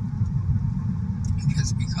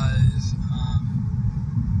 Just because,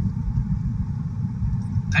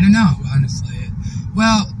 I don't know, honestly.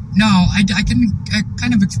 Well, no, I can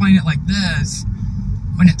kind of explain it like this.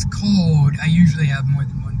 When it's cold, I usually have more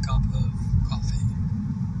than 1 cup of coffee.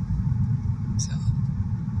 So,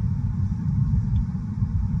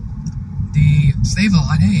 the Save a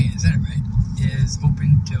Latte, is that right, is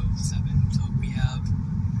open till 7. So we have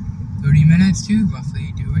 30 minutes to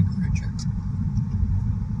roughly do a quarter check.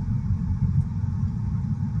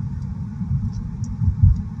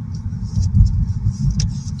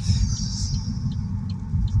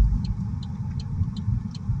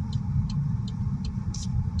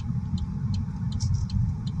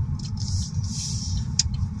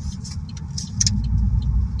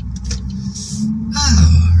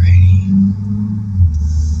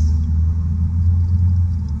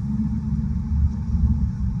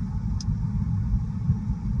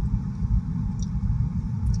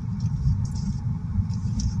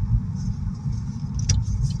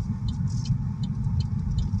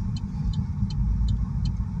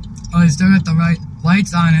 Oh, they still got the right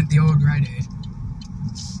lights on at the old Rite Aid.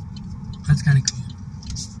 That's kind of cool.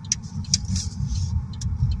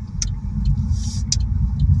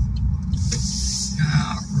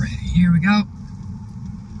 Alrighty, here we go.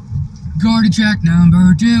 Go to check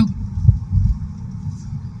number 2.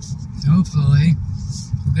 Hopefully,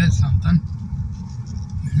 we'll get something.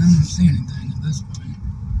 I don't see anything at this point.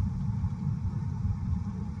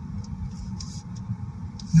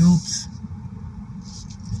 Nope.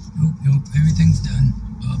 Nope, everything's done.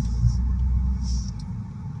 Up.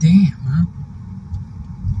 Damn, huh?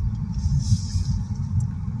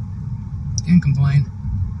 Can't complain.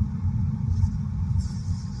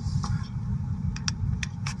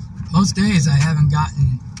 Most days I haven't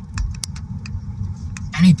gotten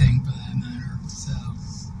anything for that matter, so.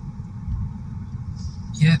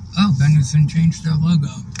 Yep. Oh, Benderson changed their logo.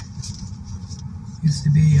 Used to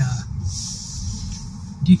be,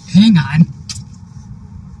 hang on.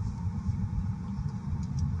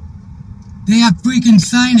 They have freaking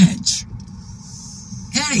signage.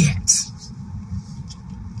 Idiots.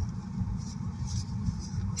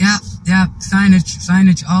 Yep,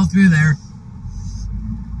 signage all through there.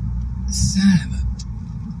 Son of a...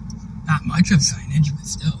 Not much of signage, but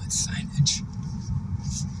still, it's signage.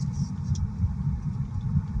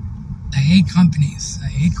 I hate companies. I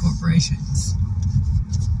hate corporations.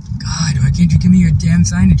 God, why can't you give me your damn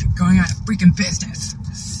signage? You're going out of freaking business.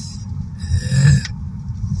 Ugh.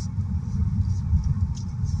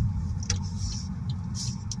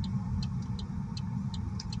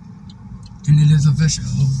 And it is official.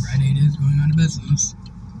 Rite Aid is going out of business.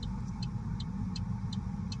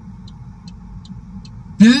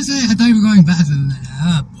 Seriously? I thought you were going faster than that.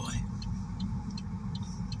 Oh boy.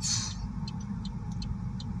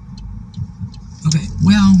 Okay,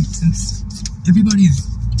 well, since everybody's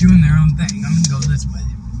doing their own thing, I'm gonna go this way.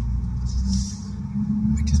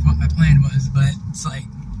 Which is what my plan was, but it's like...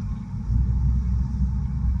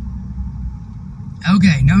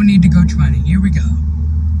 Okay, no need to go 20. Here we go.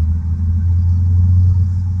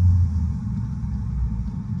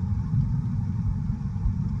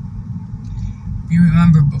 If you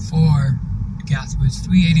remember before, the gas was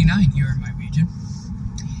 $3.89 here in my region.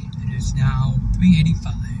 It is now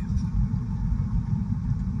 $3.85.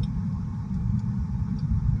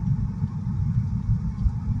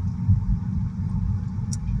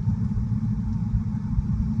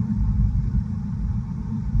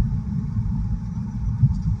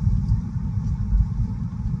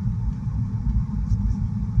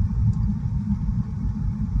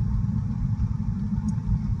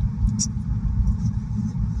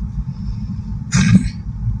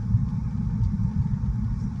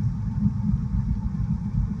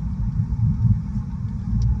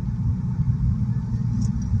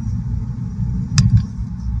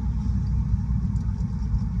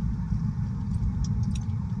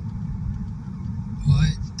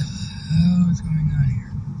 What the hell is going on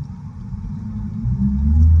here?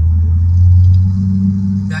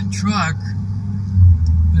 That truck,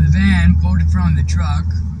 the van pulled in front of the truck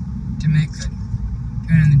to make a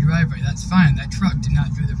turn in the driveway. That's fine. That truck did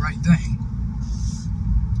not do the right thing.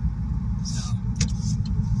 So.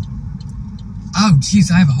 Oh,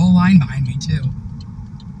 jeez, I have a whole line behind me, too.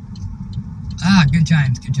 Ah, good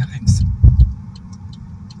times, good times.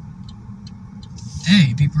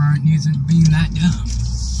 Hey, people aren't being that dumb.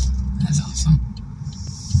 That's awesome.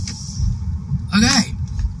 Okay.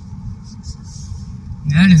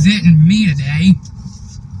 That is it in me today.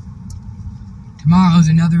 Tomorrow's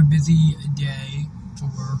another busy day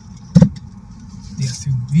for the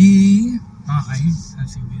SUV. My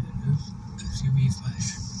SUV, that is.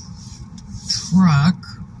 SUV/truck.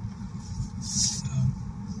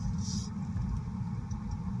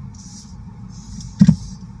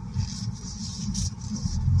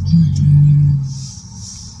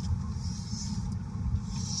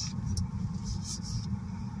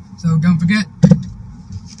 So don't forget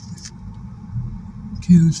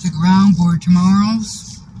to stick around for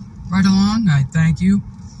tomorrow's ride along. I thank you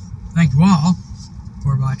all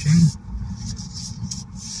for watching.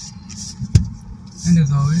 And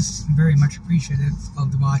as always, I'm very much appreciative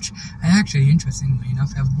of the watch. I actually, interestingly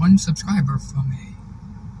enough, have one subscriber from a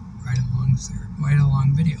ride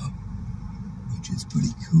along video, which is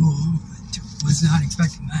pretty cool. I was not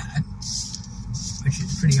expecting that, which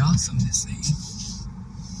is pretty awesome to see.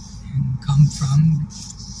 And come from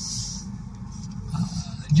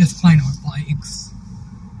just plain old likes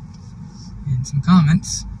and some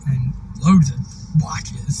comments and loads of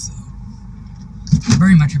watches. So I'm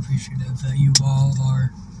very much appreciative that you all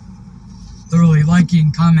are thoroughly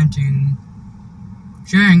liking, commenting,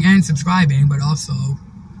 sharing, and subscribing, but also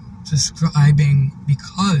subscribing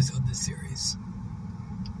because of this series.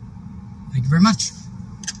 Thank you very much.